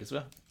you enjoyed as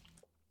well.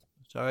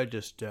 So I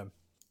just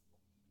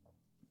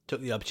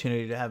took the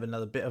opportunity to have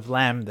another bit of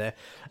lamb there.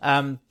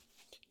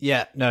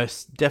 Yeah, no,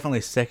 definitely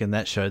second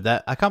that show.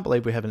 That I can't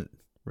believe we haven't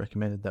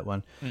recommended that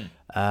one.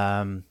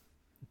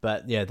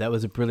 But yeah, that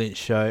was a brilliant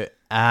show.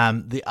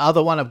 The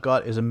other one I've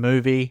got is a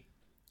movie.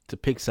 It's a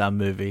Pixar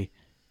movie.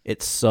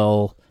 It's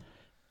Soul.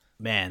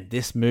 Man,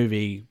 this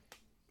movie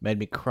made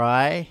me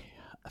cry.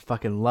 I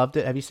fucking loved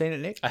it. Have you seen it,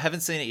 Nick? I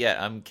haven't seen it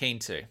yet. I'm keen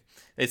to.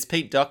 It's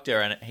Pete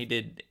Docter, and he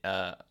did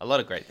a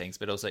lot of great things,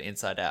 but also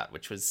Inside Out,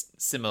 which was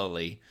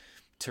similarly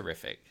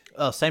terrific.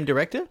 Oh, same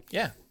director?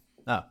 Yeah.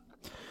 Oh.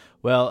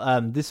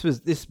 Well,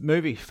 this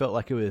movie felt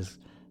like it was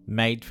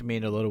made for me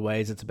in a lot of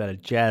ways. It's about a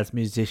jazz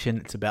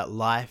musician. It's about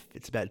life.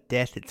 It's about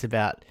death. It's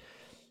about,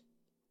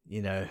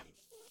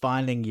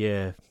 finding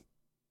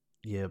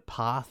your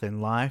path in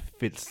life.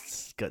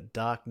 It's got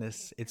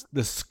darkness.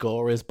 The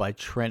score is by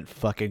Trent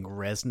fucking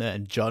Reznor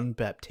and John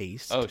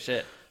Baptiste. Oh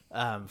shit.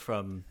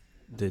 From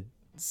the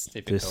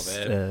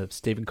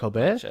Stephen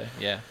Colbert. Gotcha.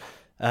 Yeah.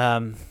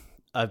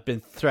 I've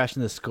been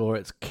thrashing the score.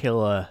 It's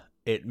killer.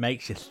 It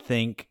makes you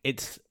think.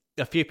 It's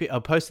a few people. I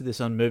posted this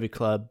on Movie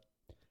Club,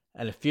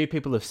 and a few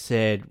people have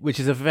said, which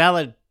is a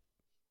valid.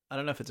 I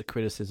don't know if it's a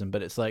criticism,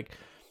 but it's like,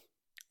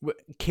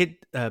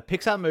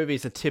 Pixar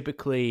movies are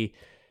typically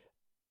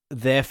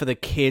there for the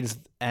kids,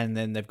 and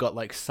then they've got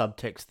like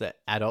subtext that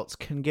adults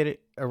can get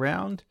it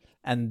around.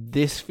 And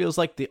this feels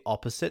like the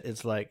opposite.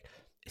 It's like,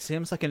 it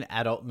seems like an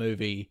adult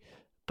movie,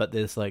 but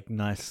there's like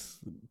nice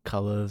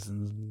colors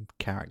and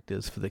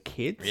characters for the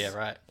kids. Yeah,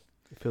 right.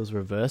 It feels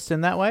reversed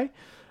in that way,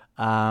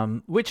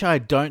 which I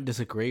don't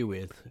disagree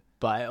with.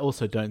 but I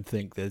also don't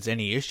think there's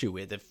any issue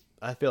with it.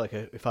 I feel like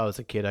if I was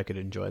a kid, I could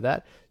enjoy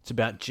that. It's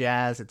about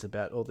jazz. It's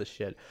about all this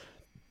shit.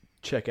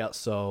 Check out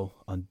Soul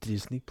on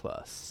Disney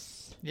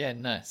Plus. Yeah,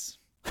 nice.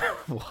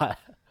 Why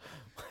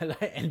did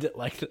I end it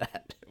like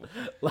that?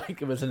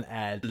 Like it was an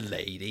ad.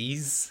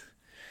 Ladies.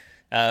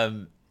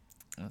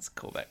 Let's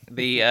call back.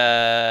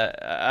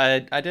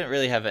 I don't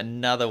really have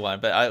another one,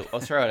 but I'll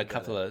throw out a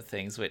couple of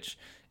things which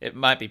it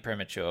might be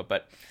premature,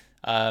 but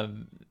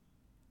I've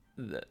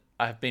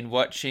been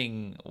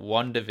watching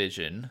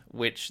WandaVision,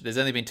 which there's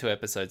only been 2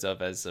 episodes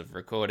of as of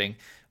recording,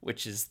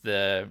 which is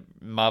the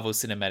Marvel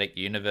Cinematic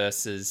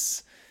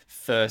Universe's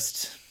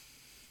first,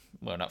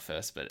 well, not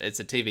first, but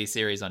it's a TV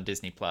series on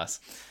Disney Plus.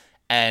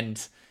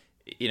 And,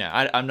 you know,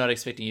 I'm not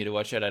expecting you to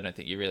watch it. I don't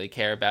think you really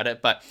care about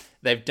it, but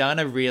they've done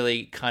a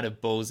really kind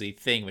of ballsy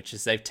thing, which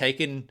is they've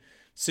taken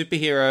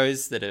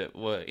superheroes that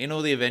were in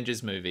all the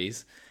Avengers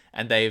movies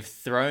and they've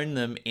thrown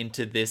them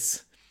into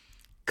this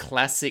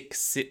classic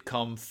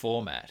sitcom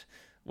format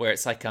where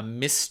it's like a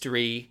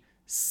mystery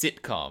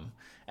sitcom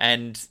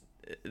and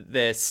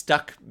they're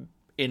stuck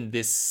in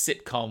this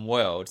sitcom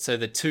world. So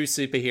the 2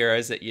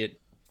 superheroes that you're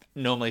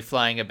normally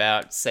flying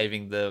about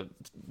saving the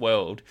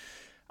world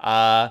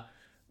are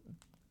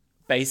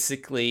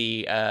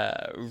basically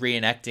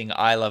reenacting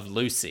I Love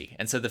Lucy.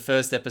 And so the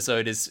first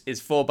episode is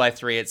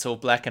 4:3. It's all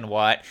black and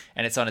white,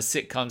 and it's on a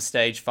sitcom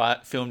stage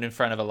filmed in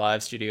front of a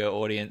live studio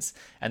audience.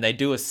 And they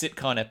do a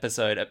sitcom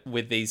episode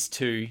with these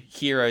 2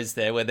 heroes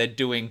there where they're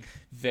doing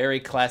very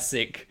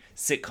classic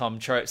sitcom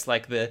tropes,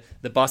 like the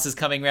boss is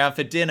coming round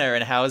for dinner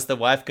and how is the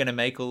wife going to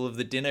make all of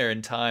the dinner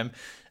in time.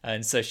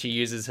 And so she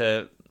uses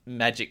her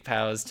magic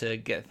powers to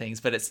get things,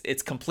 but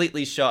it's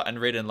completely shot and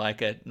written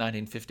like a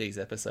 1950s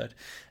episode.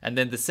 And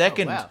then the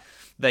second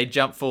they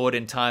jump forward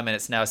in time and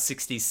it's now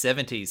 60s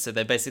 70s, so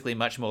they're basically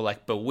much more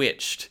like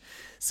Bewitched.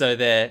 So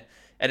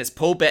it's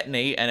Paul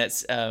Bettany and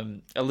it's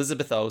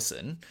Elizabeth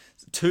Olsen,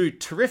 2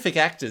 terrific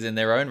actors in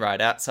their own right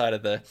outside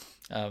of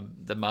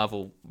the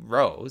Marvel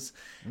roles.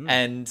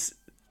 And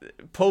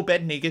Paul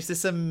Bettany gives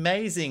this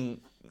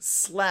amazing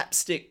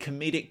slapstick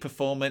comedic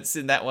performance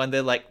in that one.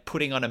 They're like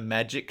putting on a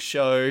magic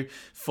show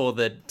for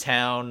the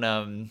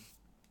town,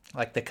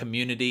 like the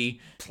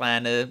community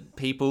planner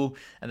people,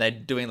 and they're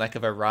doing like a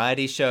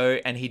variety show,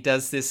 and he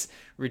does this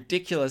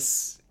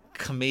ridiculous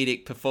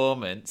comedic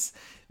performance,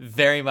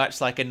 very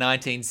much like a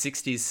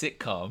 1960s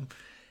sitcom.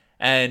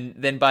 And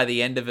then by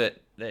the end of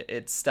it,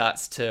 it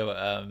starts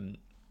to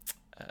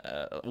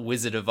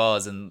Wizard of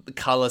Oz, and the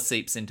color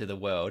seeps into the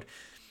world.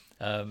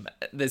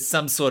 There's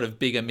some sort of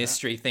bigger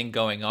mystery thing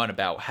going on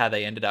about how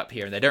they ended up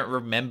here, and they don't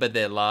remember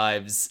their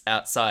lives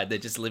outside. They're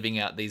just living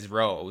out these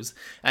roles,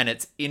 and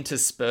it's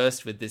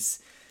interspersed with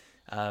this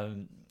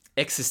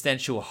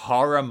existential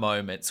horror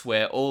moments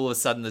where all of a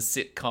sudden the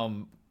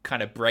sitcom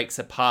kind of breaks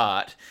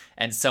apart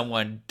and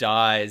someone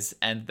dies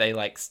and they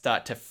like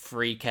start to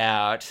freak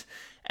out,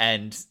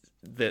 and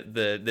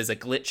there's a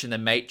glitch in the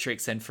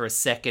matrix, and for a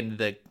second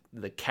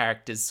the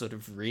characters sort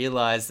of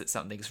realize that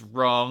something's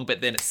wrong,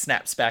 but then it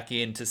snaps back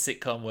into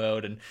sitcom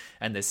world and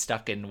they're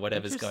stuck in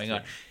whatever's going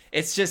on.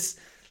 It's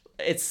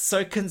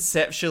so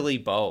conceptually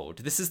bold.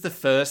 This is the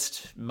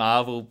first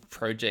Marvel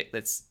project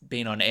that's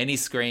been on any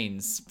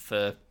screens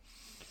for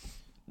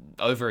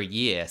over a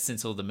year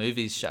since all the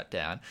movies shut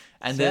down.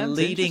 And they're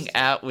leading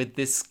out with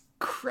this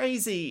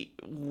crazy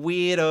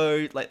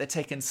weirdo, like they're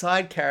taking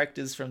side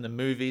characters from the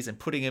movies and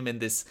putting them in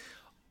this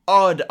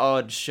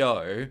odd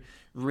show,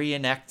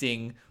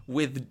 reenacting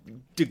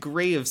with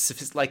degree of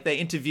like they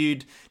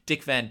interviewed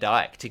Dick Van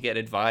Dyke to get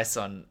advice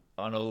on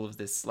all of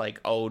this like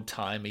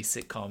old-timey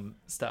sitcom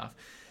stuff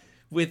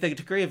with a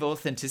degree of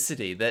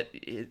authenticity that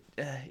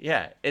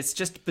it's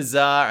just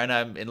bizarre, and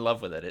I'm in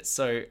love with it. It's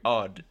so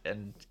odd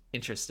and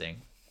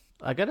interesting.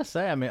 I gotta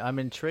say, I'm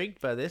intrigued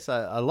by this.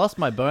 I lost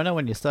my boner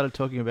when you started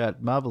talking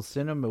about Marvel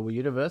Cinema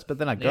Universe, but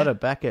then I got it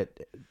back at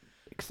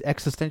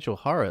existential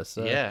horror.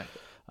 So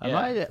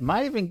I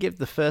might even give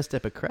the first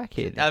step a crack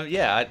here.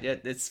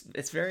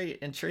 It's very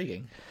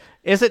intriguing.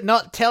 Is it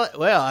not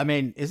well, I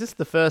mean, is this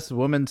the first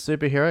woman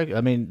superhero?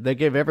 I mean, they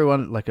give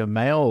everyone like a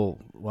male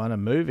one a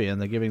movie, and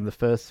they're giving the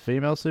first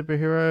female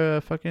superhero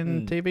a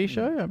fucking TV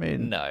show? I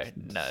mean, no.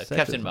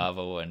 Captain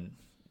Marvel, when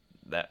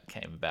that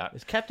came about.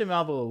 Is Captain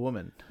Marvel a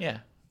woman? Yeah.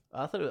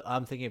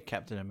 I'm thinking of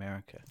Captain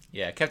America.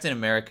 Yeah, Captain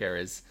America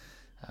is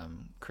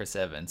Chris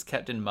Evans.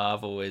 Captain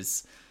Marvel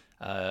is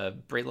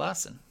Brie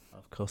Larson.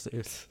 Of course it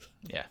is.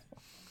 Yeah.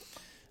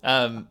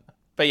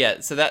 But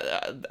yeah, so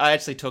that I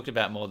actually talked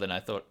about more than I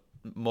thought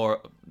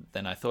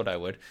I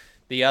would.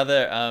 The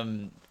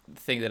other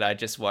thing that I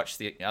just watched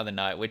the other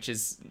night, which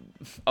is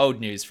old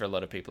news for a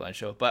lot of people, I'm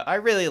sure, but I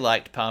really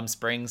liked Palm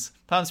Springs.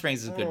 Palm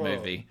Springs is a good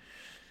movie.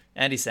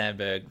 Andy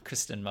Samberg,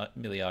 Kristen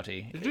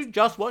Milioti. Did you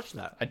just watch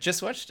that? I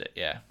just watched it,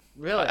 yeah.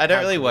 Really? I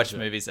don't really watch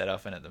movies that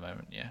often at the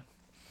moment, yeah.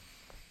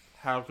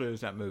 How good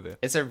is that movie?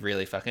 It's a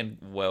really fucking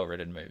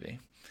well-written movie.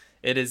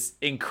 It is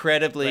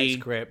incredibly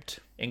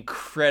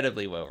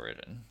well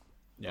written.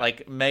 Yeah.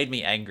 Like, made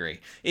me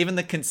angry. Even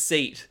the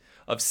conceit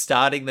of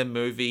starting the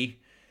movie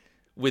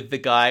with the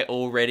guy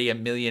already a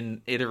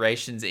million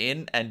iterations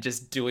in and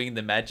just doing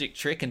the magic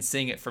trick and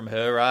seeing it from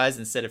her eyes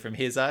instead of from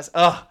his eyes.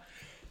 Oh,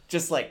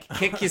 just like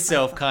kick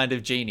yourself kind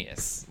of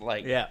genius.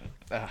 Like, Yeah.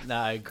 No,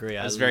 I agree.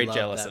 I was very love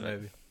jealous that of it.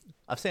 movie.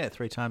 I've seen it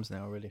 3 times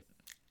now already.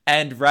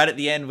 And right at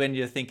the end when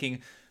you're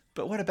thinking,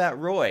 but what about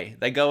Roy?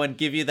 They go and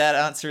give you that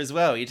answer as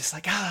well. You're just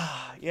like,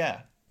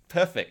 yeah,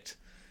 perfect.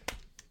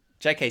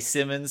 J.K.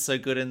 Simmons, so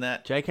good in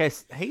that. J.K.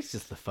 He's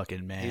just the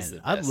fucking man. He's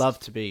the I'd best. love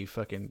to be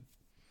fucking...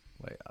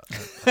 Wait.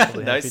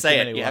 No,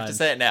 say it. You have to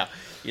say it now.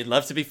 You'd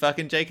love to be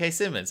fucking J.K.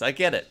 Simmons. I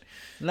get it.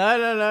 No.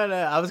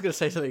 I was going to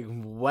say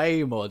something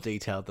way more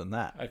detailed than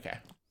that. Okay.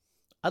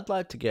 I'd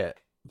like to get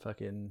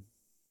fucking...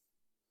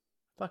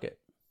 Fuck it.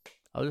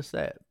 I'll just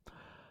say it.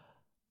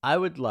 I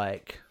would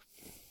like...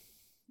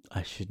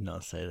 I should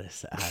not say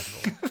this at all.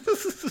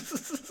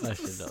 I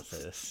should not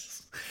say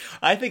this.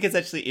 I think it's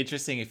actually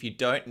interesting if you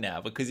don't now,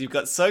 because you've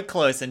got so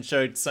close and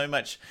showed so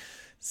much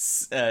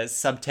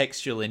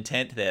subtextual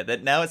intent there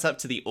that now it's up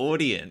to the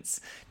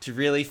audience to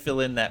really fill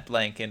in that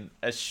blank and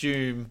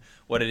assume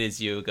what it is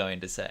you were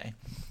going to say.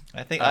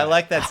 I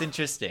like that's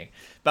interesting.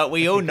 But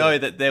we all know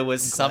that there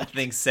was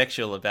something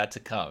sexual about to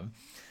come.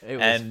 It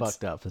was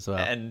fucked up as well.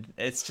 And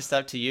it's just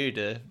up to you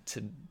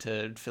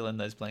to fill in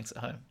those blanks at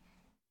home.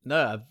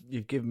 No,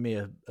 you've given me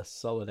a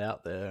solid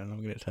out there, and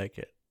I'm going to take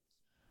it.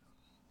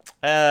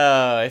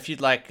 If you'd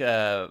like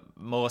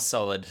more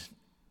solid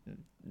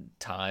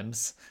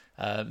times,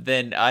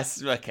 then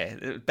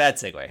okay, bad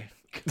segue.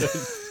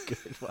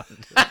 Good one.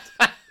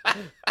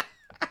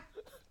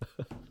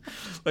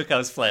 Look, I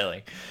was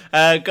flailing.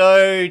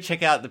 Go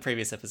check out the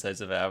previous episodes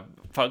of our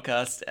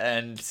podcast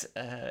and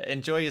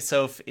enjoy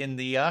yourself in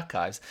the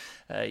archives.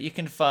 You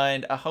can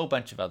find a whole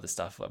bunch of other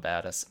stuff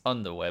about us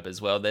on the web as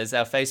well. There's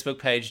our Facebook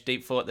page,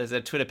 Deep Fort. There's our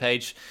Twitter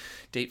page,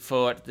 Deep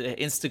Fort. The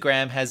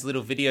Instagram has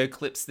little video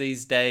clips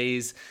these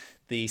days.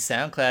 The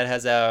SoundCloud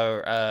has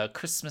our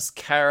Christmas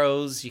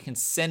carols. You can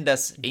send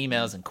us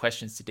emails and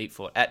questions to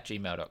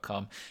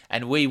deepfort@gmail.com,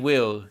 and we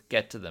will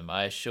get to them,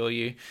 I assure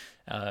you.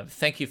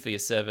 Thank you for your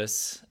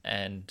service,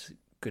 and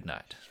good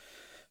night.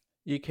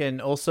 You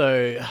can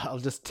also, I'll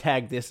just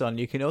tag this on,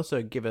 you can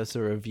also give us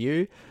a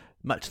review,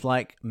 much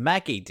like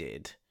Maggie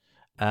did,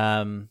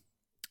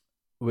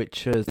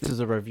 which is, this is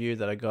a review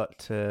that I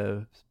got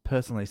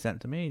personally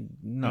sent to me,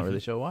 not really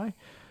sure why,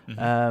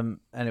 and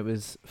it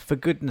was, for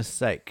goodness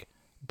sake,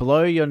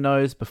 blow your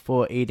nose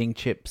before eating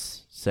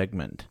chips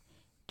segment.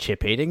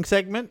 Chip eating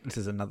segment? This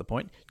is another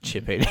point.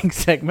 Chip eating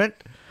segment.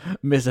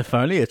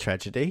 Misophonia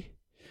tragedy.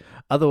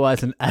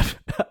 Otherwise an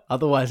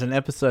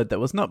episode that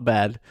was not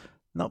bad,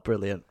 not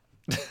brilliant.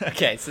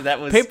 Okay, so that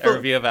was a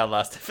review of our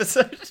last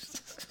episode.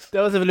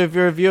 That was a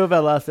review of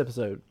our last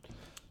episode.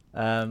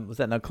 Was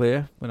that not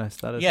clear when I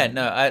started? Yeah,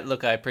 no. I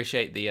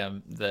appreciate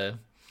the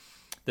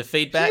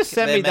feedback. You just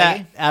sent me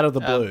that out of the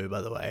blue,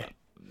 by the way.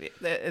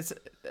 It's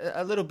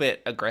a little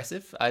bit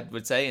aggressive, I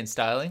would say, in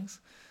stylings.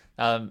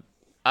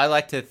 I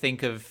like to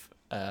think of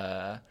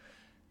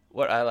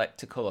what I like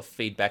to call a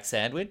feedback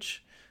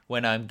sandwich.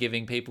 When I'm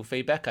giving people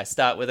feedback, I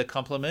start with a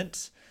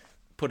compliment,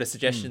 put a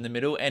suggestion in the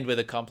middle, end with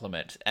a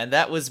compliment. And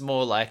that was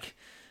more like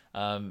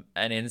an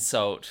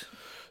insult.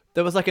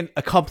 There was like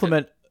a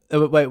compliment.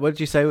 Wait, what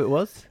did you say it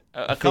was?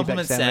 A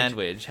compliment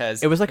sandwich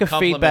has... It was like a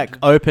feedback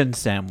open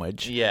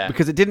sandwich. Yeah.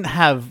 Because it didn't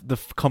have the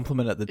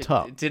compliment at the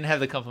top. It didn't have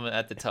the compliment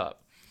at the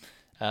top.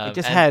 It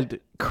just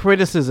had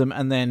criticism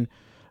and then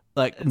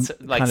like kind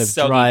of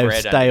dry,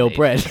 stale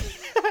bread.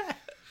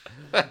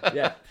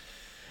 Yeah.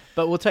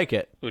 But we'll take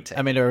it.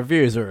 I mean, a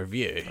review is a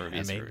review.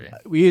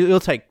 You'll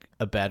take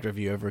a bad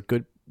review over a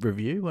good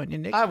review, won't you,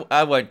 Nick?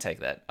 I won't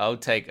take that. I'll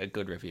take a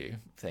good review.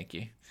 Thank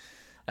you.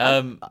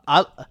 As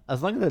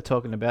long as they're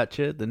talking about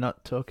you, they're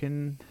not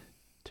talking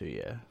to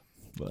you.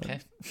 But... Okay.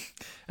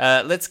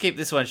 Let's keep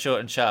this one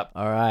short and sharp.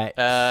 All right.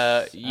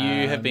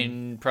 You have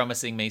been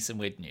promising me some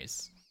weird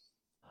news.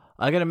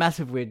 I got a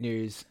massive weird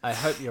news. I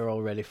hope you're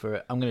all ready for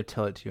it. I'm going to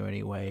tell it to you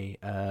anyway.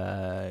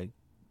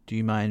 Do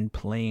you mind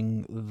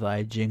playing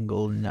thy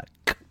jingle, Nuck?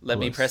 Let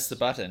me press the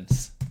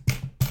buttons.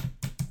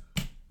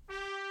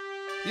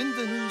 In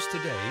the news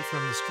today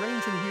from the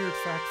Strange and Weird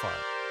Fact File.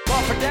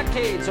 Well, for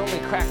decades, only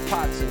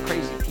crackpots and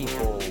crazy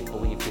people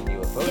believed in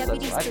UFOs.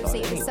 Deputies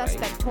say the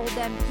suspect told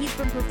them he's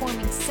been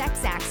performing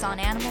sex acts on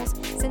animals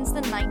since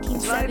the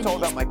 1970s. I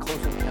told about my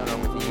close encounter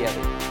with the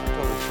Yeti.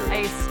 Totally true.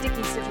 A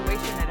sticky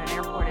situation at an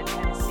airport in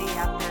Tennessee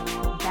after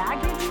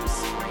baggage was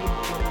sprayed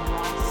with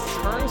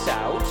rust. Turns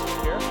out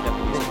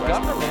the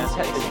government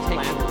has been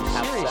taking them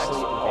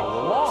seriously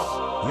all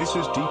along. This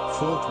is Deep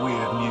Fort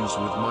Weird News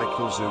with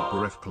Michael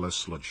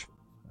Zuberefkala.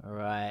 All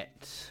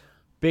right.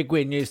 Big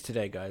weird news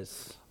today,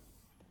 guys.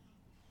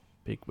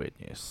 Big weird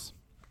news.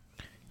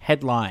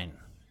 Headline.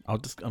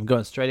 I'm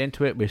going straight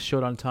into it. We're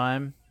short on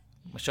time.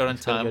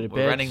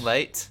 We're running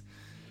late.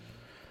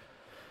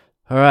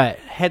 All right.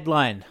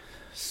 Headline.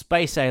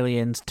 Space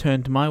aliens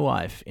turned my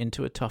wife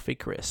into a toffee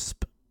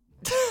crisp.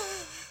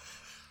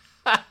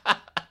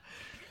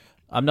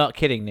 I'm not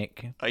kidding,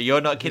 Nick. Oh,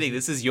 you're not kidding.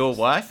 This is your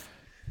wife?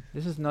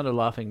 This is not a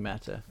laughing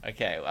matter.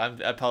 Okay. I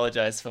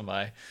apologize for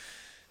my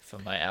for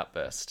my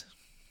outburst.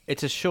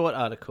 It's a short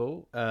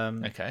article.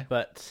 Okay.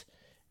 But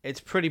it's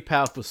pretty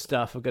powerful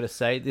stuff, I've got to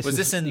say. Was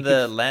this in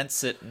the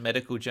Lancet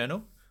Medical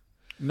Journal?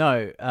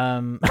 No.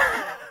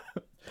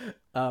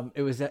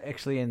 It was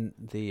actually in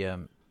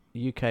the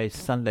UK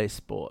Sunday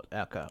Sport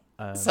outcome.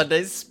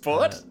 Sunday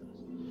Sport?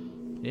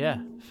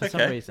 Yeah, for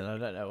some Okay. reason. I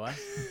don't know why.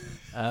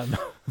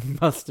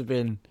 Must have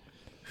been...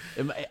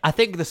 I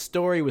think the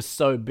story was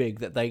so big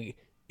that they,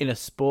 in a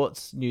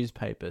sports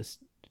newspapers,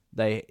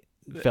 they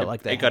felt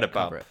like they It got had a to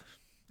cover bump. it.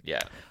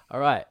 Yeah. All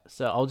right,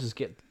 so I'll just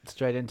get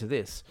straight into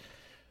this.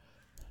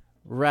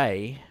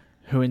 Ray,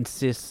 who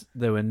insists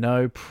there were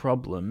no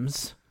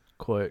problems,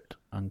 quote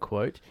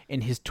unquote,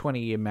 in his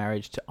 20-year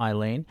marriage to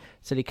Eileen,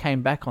 said he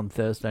came back on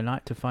Thursday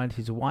night to find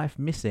his wife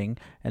missing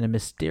and a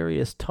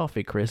mysterious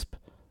toffee crisp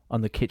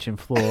on the kitchen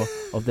floor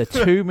of their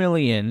 £2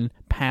 million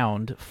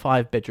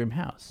 5-bedroom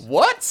house.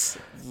 What?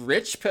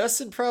 Rich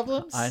person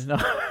problems? I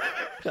know.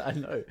 I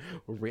know.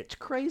 Rich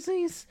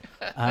crazies?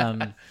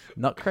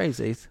 Not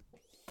crazies.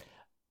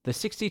 The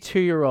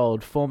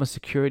 62-year-old former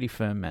security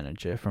firm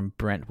manager from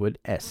Brentwood,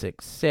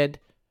 Essex, said,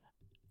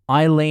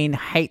 Eileen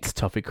hates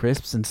toffee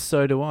crisps and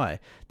so do I.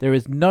 There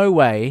is no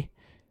way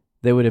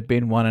there would have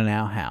been one in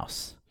our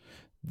house.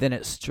 Then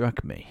it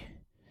struck me.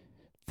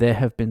 There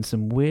have been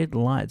some weird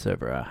lights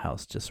over our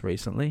house just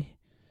recently.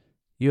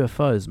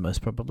 UFOs,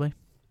 most probably.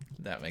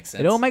 That makes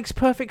sense. It all makes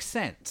perfect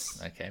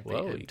sense. Okay.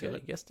 Whoa, good. you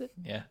guessed it?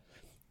 Yeah.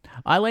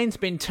 Eileen's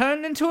been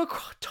turned into a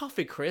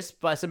toffee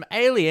crisp by some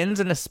aliens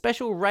and a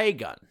special ray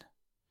gun.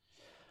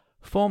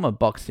 Former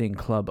boxing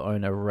club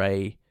owner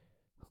Ray...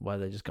 Why are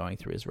they just going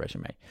through his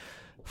resume?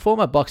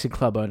 Former boxing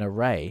club owner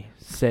Ray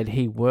said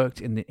he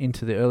worked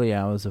into the early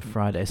hours of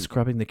Friday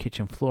scrubbing the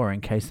kitchen floor in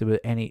case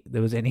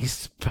there was any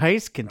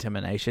space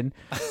contamination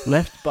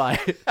left by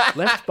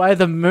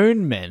the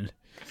Moon Men.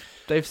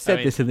 They've said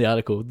this in the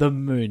article. The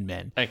Moon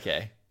Men.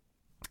 Okay.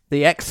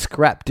 The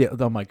ex-scrap dealer...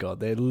 Oh, my God.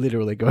 They're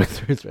literally going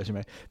through his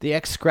resume. The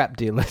ex-scrap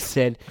dealer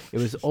said I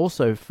was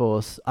also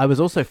forced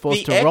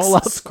to roll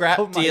up... Scrap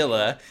Oh, my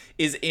dealer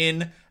is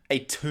in a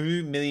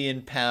 £2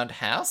 million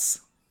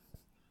house?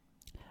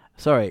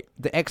 Sorry.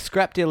 The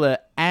ex-scrap dealer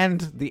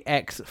and the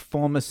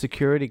ex-former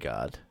security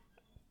guard.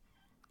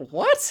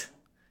 What?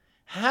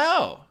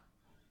 How?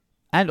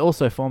 And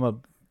also former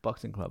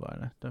boxing club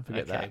owner. Don't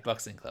forget Okay, that.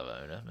 boxing club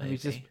owner,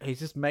 maybe. He's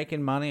just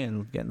making money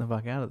and getting the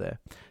fuck out of there.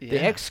 The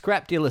Yeah.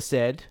 ex-scrap dealer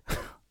said...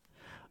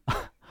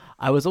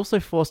 I was also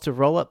forced to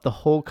roll up the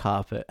hall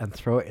carpet and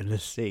throw it in the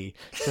sea,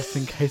 just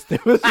in case there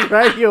was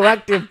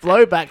radioactive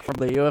blowback from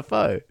the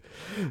UFO.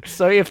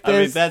 So if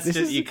there's... that's this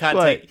just... is You the can't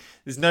quote. take...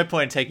 There's no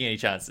point in taking any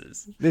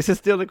chances. This is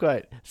still the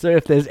quote. So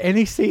if there's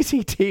any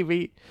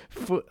CCTV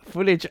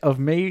footage of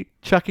me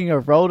chucking a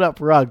rolled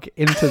up rug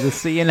into the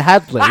sea in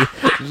Hadley,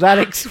 that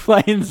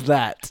explains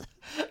that.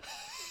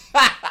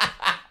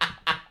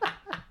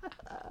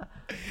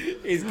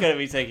 He's going to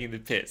be taking the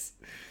piss.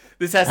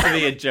 This has to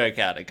be a joke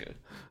article.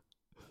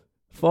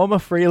 Former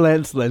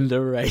freelance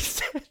lender Ray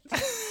said.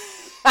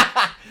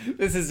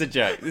 This is a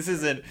joke. This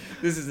isn't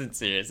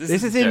serious. This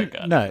This is is a in... joke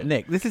article. No,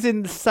 Nick. This is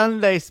in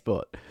Sunday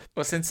Sport.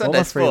 Well, since Former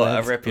Sunday Sport, a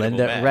freelance reputable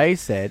lender man. Ray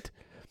said,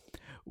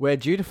 we were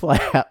due to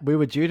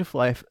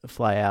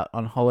fly out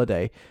on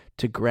holiday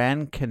to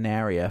Gran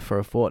Canaria for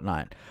a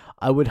fortnight.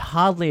 I would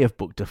hardly have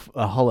booked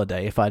a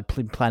holiday if I'd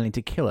been planning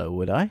to kill her,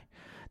 would I?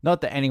 Not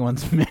that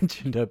anyone's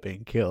mentioned her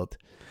being killed.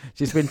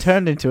 She's been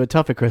turned into a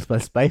toffee crisp by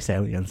space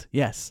aliens.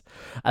 Yes.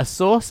 A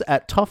source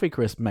at toffee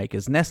crisp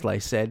makers Nestle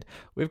said,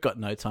 we've got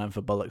no time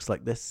for bollocks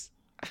like this.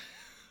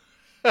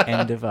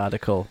 End of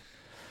article.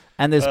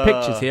 And there's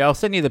pictures here. I'll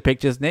send you the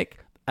pictures, Nick.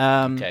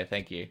 Okay,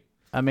 thank you.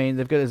 I mean,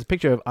 there's a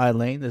picture of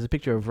Eileen. There's a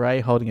picture of Ray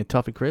holding a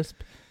toffee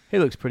crisp. He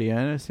looks pretty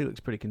earnest. He looks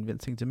pretty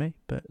convincing to me.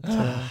 But what do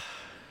you think about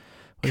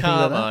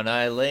Come that? on,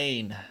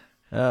 Eileen.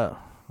 Oh,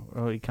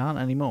 well, you can't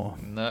anymore.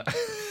 No.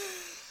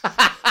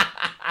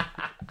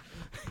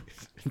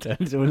 Turn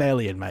into an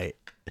alien, mate.